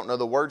when we don't know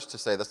the words to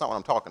say. That's not what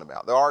I'm talking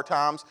about. There are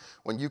times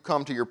when you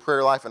come to your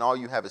prayer life and all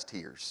you have is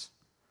tears.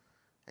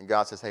 And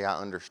God says, hey, I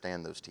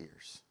understand those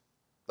tears.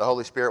 The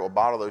Holy Spirit will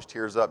bottle those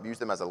tears up, use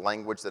them as a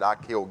language that I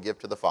will give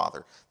to the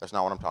Father. That's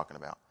not what I'm talking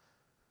about.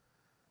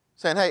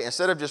 Saying, hey,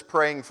 instead of just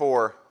praying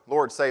for,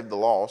 Lord, save the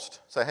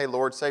lost, say, hey,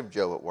 Lord, save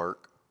Joe at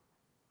work.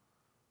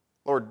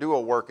 Lord, do a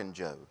work in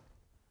Joe.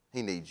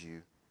 He needs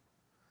you.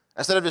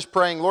 Instead of just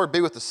praying, Lord, be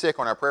with the sick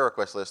on our prayer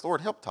request list.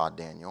 Lord, help Todd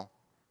Daniel.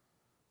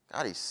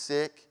 God, he's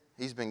sick.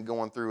 He's been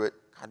going through it.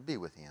 God, be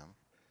with him.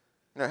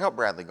 Help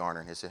Bradley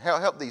Garner and his sick.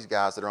 Help these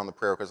guys that are on the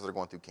prayer request that are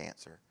going through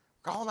cancer.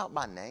 Call them out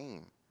by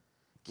name.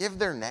 Give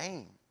their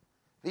name.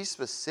 Be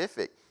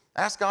specific.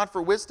 Ask God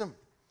for wisdom.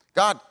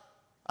 God,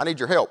 I need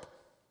your help.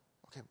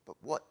 Okay, but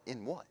what?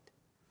 In what?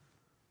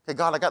 Okay,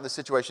 God, I got this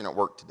situation at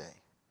work today.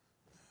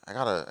 I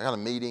got a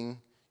meeting.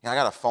 I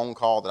got a phone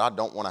call that I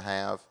don't want to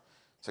have.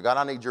 So, God,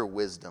 I need your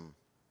wisdom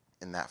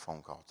in that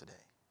phone call today.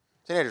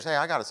 Teenagers, hey,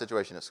 I got a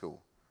situation at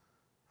school.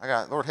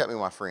 Lord, help me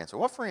with my friends. So,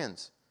 what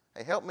friends?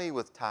 Hey, help me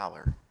with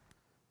Tyler.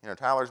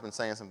 Tyler's been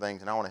saying some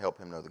things, and I want to help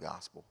him know the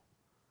gospel.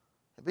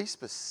 Be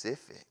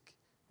specific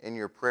in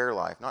your prayer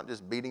life, not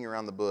just beating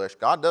around the bush.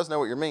 God does know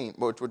what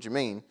you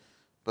mean,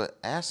 but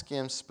ask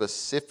him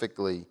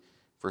specifically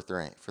for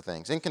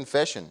things. In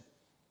confession,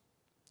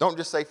 don't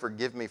just say,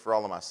 forgive me for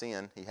all of my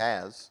sin. He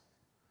has.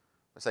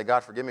 But say,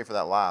 God, forgive me for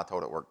that lie I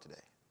told at work today.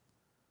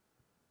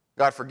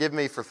 God, forgive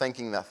me for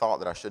thinking that thought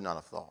that I should not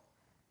have thought.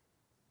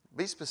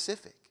 Be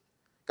specific.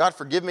 God,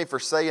 forgive me for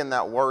saying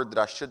that word that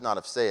I should not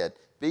have said.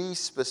 Be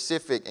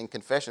specific in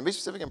confession. Be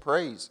specific in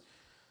praise.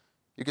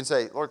 You can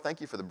say, Lord, thank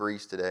you for the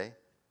breeze today.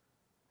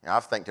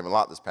 I've thanked him a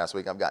lot this past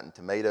week. I've gotten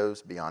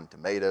tomatoes, beyond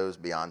tomatoes,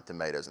 beyond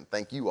tomatoes. And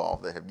thank you all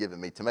that have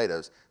given me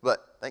tomatoes.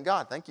 But thank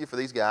God, thank you for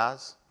these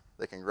guys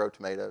that can grow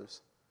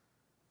tomatoes.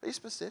 Be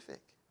specific.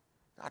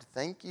 God,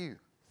 thank you.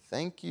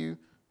 Thank you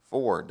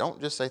for. Don't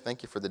just say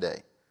thank you for the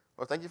day.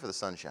 Lord, thank you for the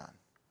sunshine.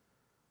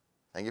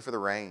 Thank you for the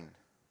rain.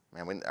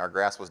 Man, our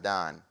grass was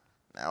dying.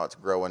 Now it's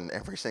growing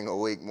every single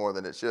week more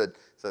than it should.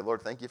 Say,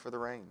 Lord, thank you for the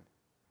rain.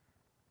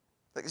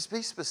 Just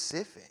be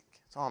specific.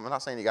 So I'm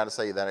not saying you got to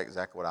say that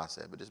exactly what I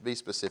said, but just be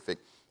specific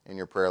in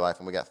your prayer life.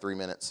 And we got 3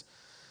 minutes.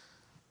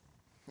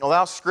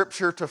 Allow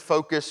Scripture to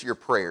focus your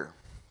prayer.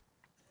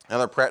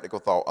 Another practical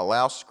thought.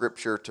 Allow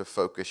Scripture to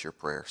focus your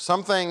prayer.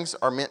 Some things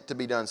are meant to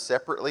be done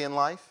separately in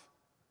life,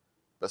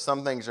 but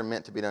some things are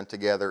meant to be done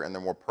together, and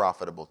they're more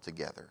profitable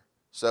together.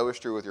 So is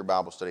true with your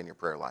Bible study and your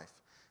prayer life.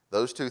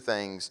 Those two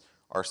things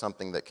are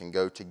something that can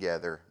go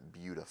together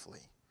beautifully.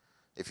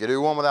 If you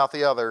do one without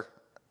the other,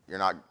 you're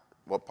not,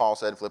 what Paul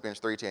said in Philippians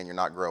 3:10, you're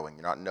not growing,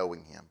 you're not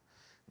knowing him.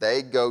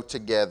 They go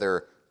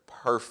together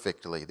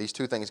perfectly. These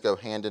two things go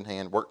hand in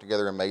hand, work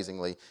together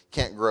amazingly,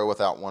 can't grow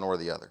without one or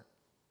the other.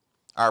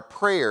 Our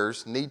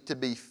prayers need to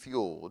be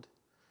fueled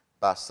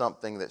by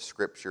something that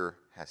Scripture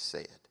has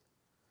said.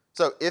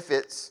 So if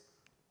it's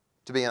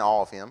to be in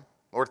awe of him,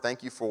 Lord,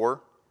 thank you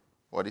for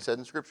what he said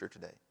in Scripture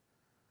today.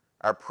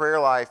 Our prayer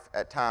life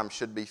at times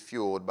should be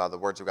fueled by the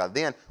words of God.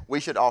 Then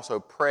we should also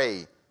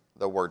pray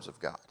the words of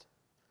God.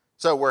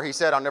 So where he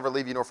said, I'll never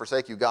leave you nor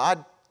forsake you,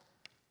 God,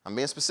 I'm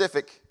being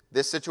specific.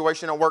 This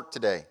situation at work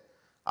today,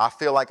 I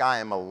feel like I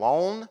am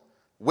alone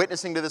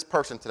witnessing to this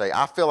person today.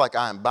 I feel like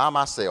I am by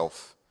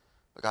myself.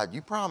 But God,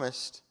 you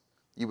promised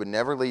you would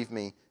never leave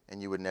me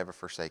and you would never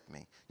forsake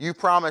me. You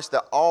promised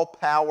that all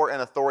power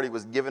and authority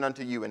was given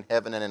unto you in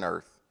heaven and in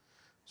earth.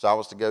 So I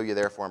was to go you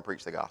therefore and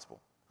preach the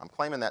gospel. I'm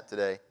claiming that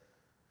today.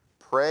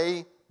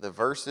 Pray the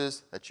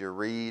verses that you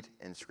read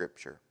in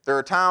Scripture. There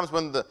are times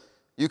when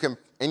You can,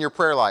 in your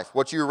prayer life,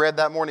 what you read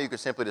that morning, you can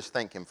simply just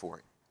thank Him for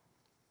it.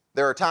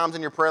 There are times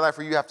in your prayer life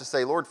where you have to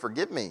say, Lord,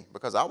 forgive me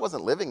because I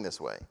wasn't living this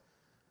way.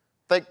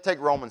 Take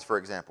Romans, for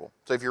example.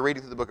 So if you're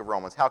reading through the book of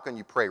Romans, how can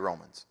you pray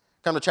Romans?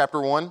 Come to chapter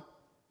 1.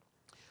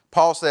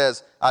 Paul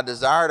says, I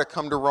desire to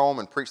come to Rome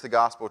and preach the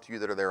gospel to you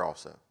that are there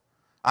also.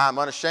 I am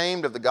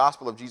unashamed of the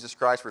gospel of Jesus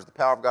Christ, for it is the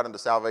power of God unto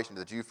salvation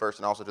to the Jew first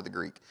and also to the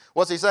Greek.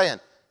 What's he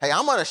saying? Hey,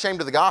 I'm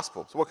unashamed of the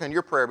gospel. So what can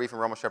your prayer be from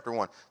Romans chapter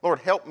 1? Lord,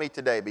 help me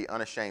today be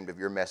unashamed of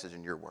your message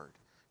and your word.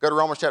 Go to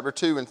Romans chapter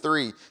 2 and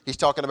 3. He's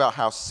talking about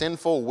how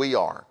sinful we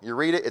are. You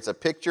read it, it's a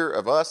picture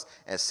of us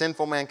as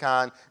sinful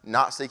mankind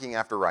not seeking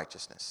after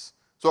righteousness.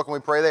 So what can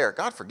we pray there?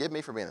 God, forgive me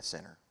for being a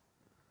sinner.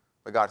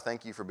 But God,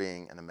 thank you for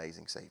being an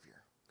amazing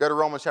Savior. Go to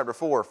Romans chapter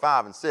 4,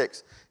 5, and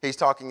 6. He's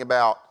talking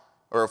about,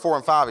 or 4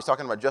 and 5, he's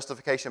talking about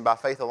justification by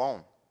faith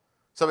alone.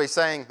 So he's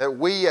saying that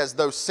we as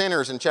those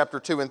sinners in chapter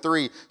 2 and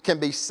 3 can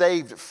be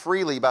saved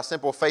freely by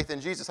simple faith in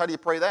Jesus. How do you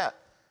pray that?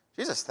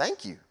 Jesus,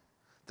 thank you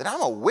that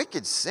I'm a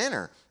wicked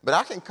sinner, but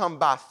I can come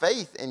by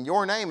faith in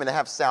your name and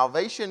have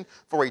salvation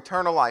for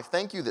eternal life.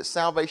 Thank you that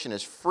salvation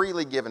is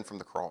freely given from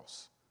the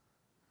cross.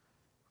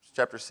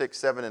 Chapter 6,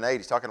 7, and 8,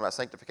 he's talking about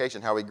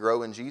sanctification, how we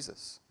grow in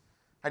Jesus.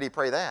 How do you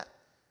pray that?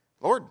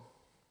 Lord,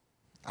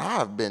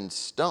 I've been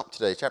stumped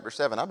today. Chapter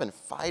 7, I've been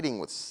fighting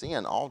with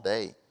sin all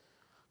day.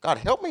 God,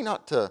 help me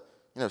not to,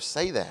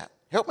 say that.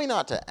 Help me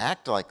not to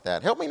act like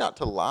that. Help me not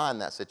to lie in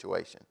that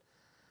situation.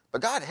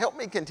 But God, help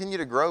me continue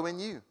to grow in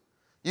you.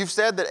 You've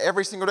said that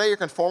every single day you're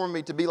conforming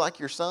me to be like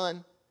your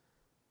Son.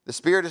 The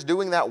Spirit is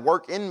doing that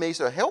work in me,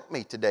 so help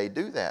me today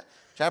do that.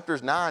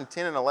 Chapters 9,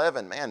 10, and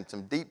 11, man,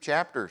 some deep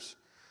chapters.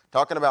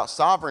 Talking about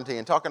sovereignty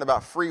and talking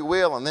about free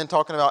will and then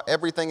talking about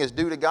everything is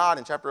due to God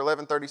in chapter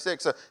 11,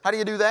 36. So how do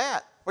you do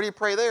that? What do you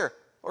pray there?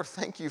 Lord,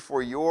 thank you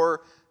for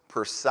your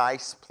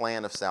precise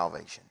plan of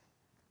salvation.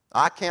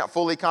 I can't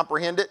fully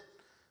comprehend it.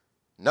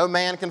 No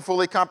man can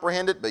fully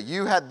comprehend it, but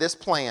you had this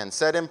plan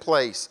set in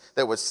place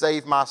that would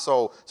save my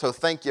soul. So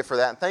thank you for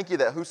that. And thank you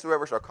that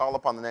whosoever shall call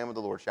upon the name of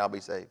the Lord shall be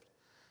saved.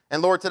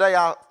 And Lord, today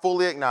I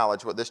fully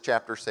acknowledge what this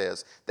chapter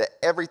says, that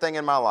everything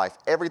in my life,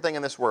 everything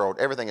in this world,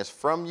 everything is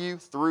from you,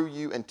 through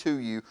you, and to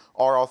you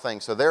are all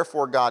things. So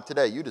therefore, God,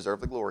 today you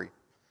deserve the glory.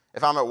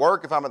 If I'm at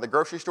work, if I'm at the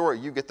grocery store,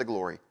 you get the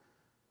glory.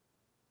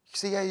 You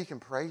see how you can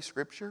pray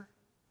Scripture?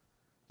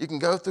 You can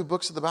go through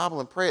books of the Bible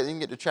and pray it. You can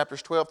get to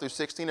chapters 12 through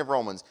 16 of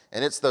Romans,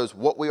 and it's those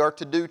what we are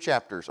to do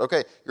chapters.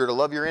 Okay, you're to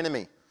love your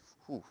enemy.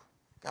 Whew,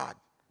 God,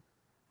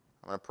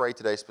 I'm going to pray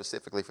today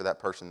specifically for that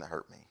person that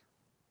hurt me.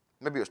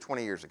 Maybe it was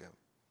 20 years ago.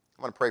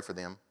 I'm going to pray for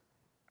them.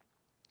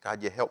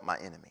 God, you help my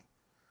enemy.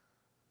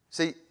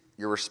 See,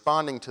 you're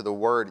responding to the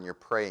Word and you're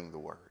praying the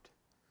Word.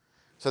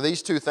 So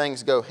these two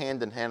things go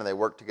hand in hand and they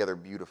work together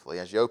beautifully.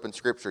 As you open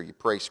Scripture, you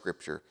pray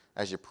Scripture.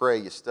 As you pray,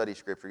 you study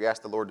Scripture. You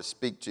ask the Lord to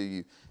speak to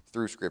you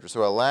through Scripture.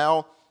 So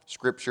allow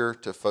Scripture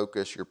to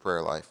focus your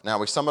prayer life. Now,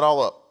 we sum it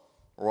all up.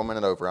 We're 1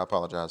 minute over. I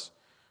apologize.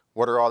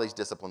 What are all these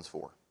disciplines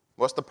for?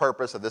 What's the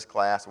purpose of this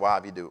class? Why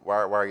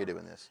are you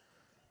doing this?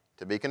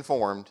 To be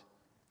conformed,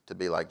 to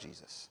be like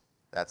Jesus.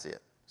 That's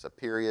it. It's a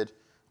period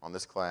on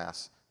this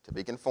class. To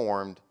be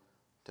conformed,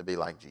 to be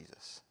like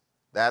Jesus.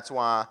 That's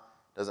why,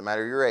 doesn't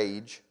matter your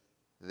age,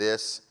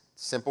 this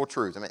simple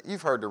truth. I mean,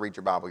 you've heard to read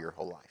your Bible your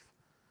whole life.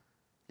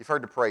 You've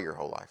heard to pray your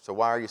whole life. So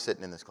why are you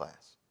sitting in this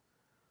class?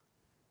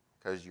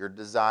 Because your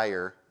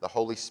desire, the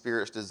Holy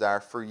Spirit's desire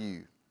for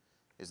you,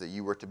 is that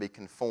you were to be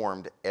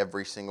conformed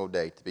every single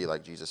day to be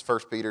like Jesus. 1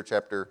 Peter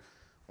chapter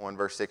 1,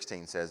 verse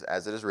 16 says,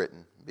 as it is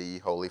written, be ye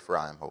holy, for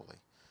I am holy.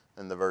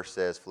 And the verse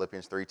says,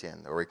 Philippians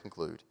 3:10, where we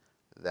conclude,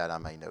 that I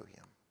may know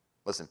him.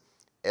 Listen,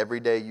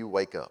 every day you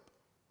wake up,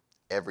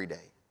 every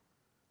day,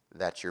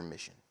 that's your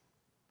mission.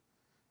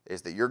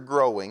 Is that you're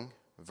growing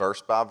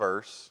verse by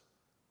verse,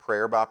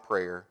 prayer by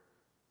prayer,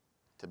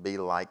 to be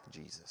like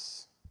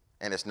Jesus.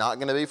 And it's not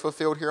going to be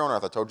fulfilled here on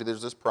earth. I told you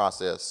there's this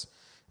process.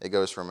 It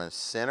goes from a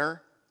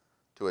sinner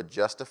to a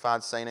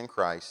justified saint in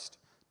Christ,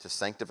 to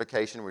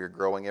sanctification where you're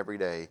growing every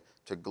day,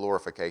 to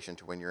glorification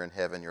to when you're in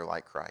heaven, you're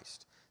like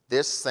Christ.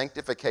 This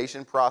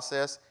sanctification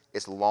process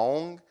is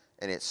long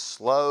and it's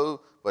slow,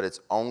 but it's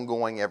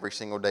ongoing every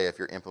single day if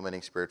you're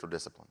implementing spiritual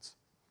disciplines.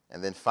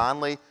 And then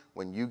finally,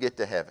 when you get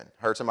to heaven,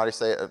 I heard somebody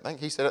say it, I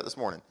think he said it this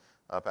morning,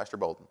 Pastor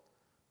Bolton.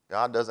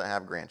 God doesn't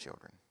have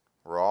grandchildren.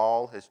 We're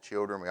all his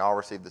children. We all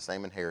receive the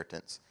same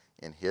inheritance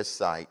in his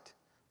sight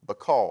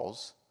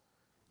because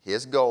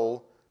his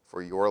goal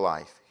for your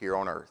life here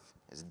on earth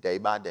is day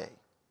by day,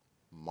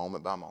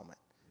 moment by moment.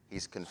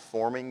 He's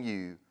conforming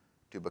you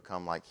to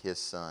become like his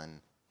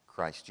Son,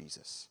 Christ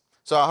Jesus.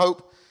 So I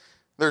hope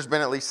there's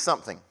been at least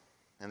something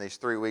in these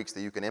 3 weeks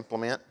that you can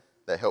implement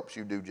that helps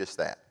you do just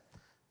that.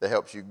 That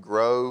helps you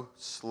grow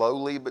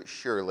slowly but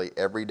surely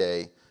every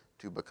day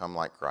to become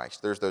like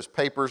Christ. There's those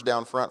papers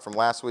down front from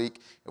last week.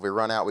 If we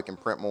run out, we can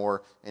print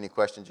more. Any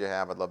questions you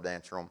have, I'd love to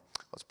answer them.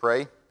 Let's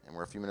pray, and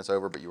we're a few minutes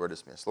over, but you are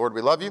dismissed. Lord,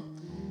 we love you.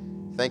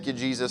 Thank you,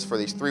 Jesus, for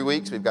these 3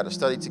 weeks we've got to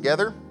study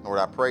together. Lord,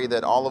 I pray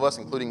that all of us,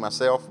 including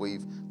myself,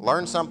 we've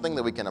learned something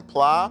that we can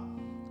apply,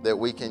 that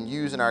we can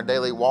use in our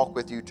daily walk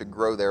with you to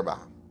grow thereby.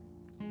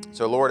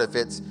 So, Lord, if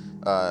it's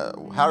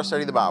how to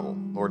study the Bible,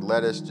 Lord,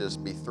 let us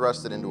just be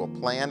thrusted into a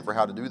plan for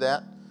how to do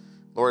that.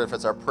 Lord, if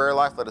it's our prayer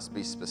life, let us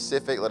be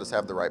specific. Let us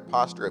have the right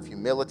posture of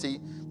humility.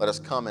 Let us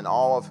come in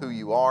awe of who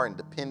you are and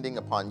depending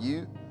upon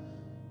you.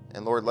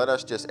 And Lord, let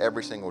us just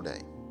every single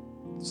day,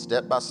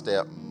 step by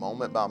step,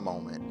 moment by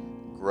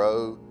moment,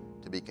 grow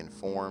to be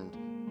conformed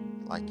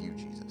like you,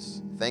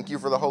 Jesus. Thank you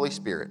for the Holy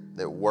Spirit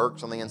that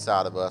works on the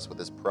inside of us with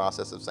this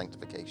process of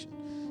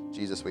sanctification.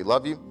 Jesus, we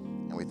love you,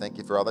 and we thank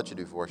you for all that you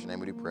do for us. In your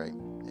name we do pray.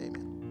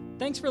 Amen.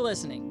 Thanks for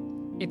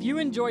listening. If you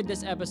enjoyed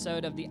this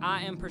episode of the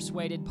I Am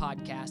Persuaded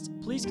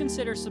podcast, please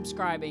consider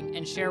subscribing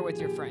and share with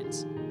your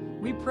friends.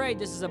 We pray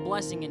this is a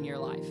blessing in your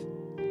life.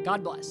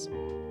 God bless.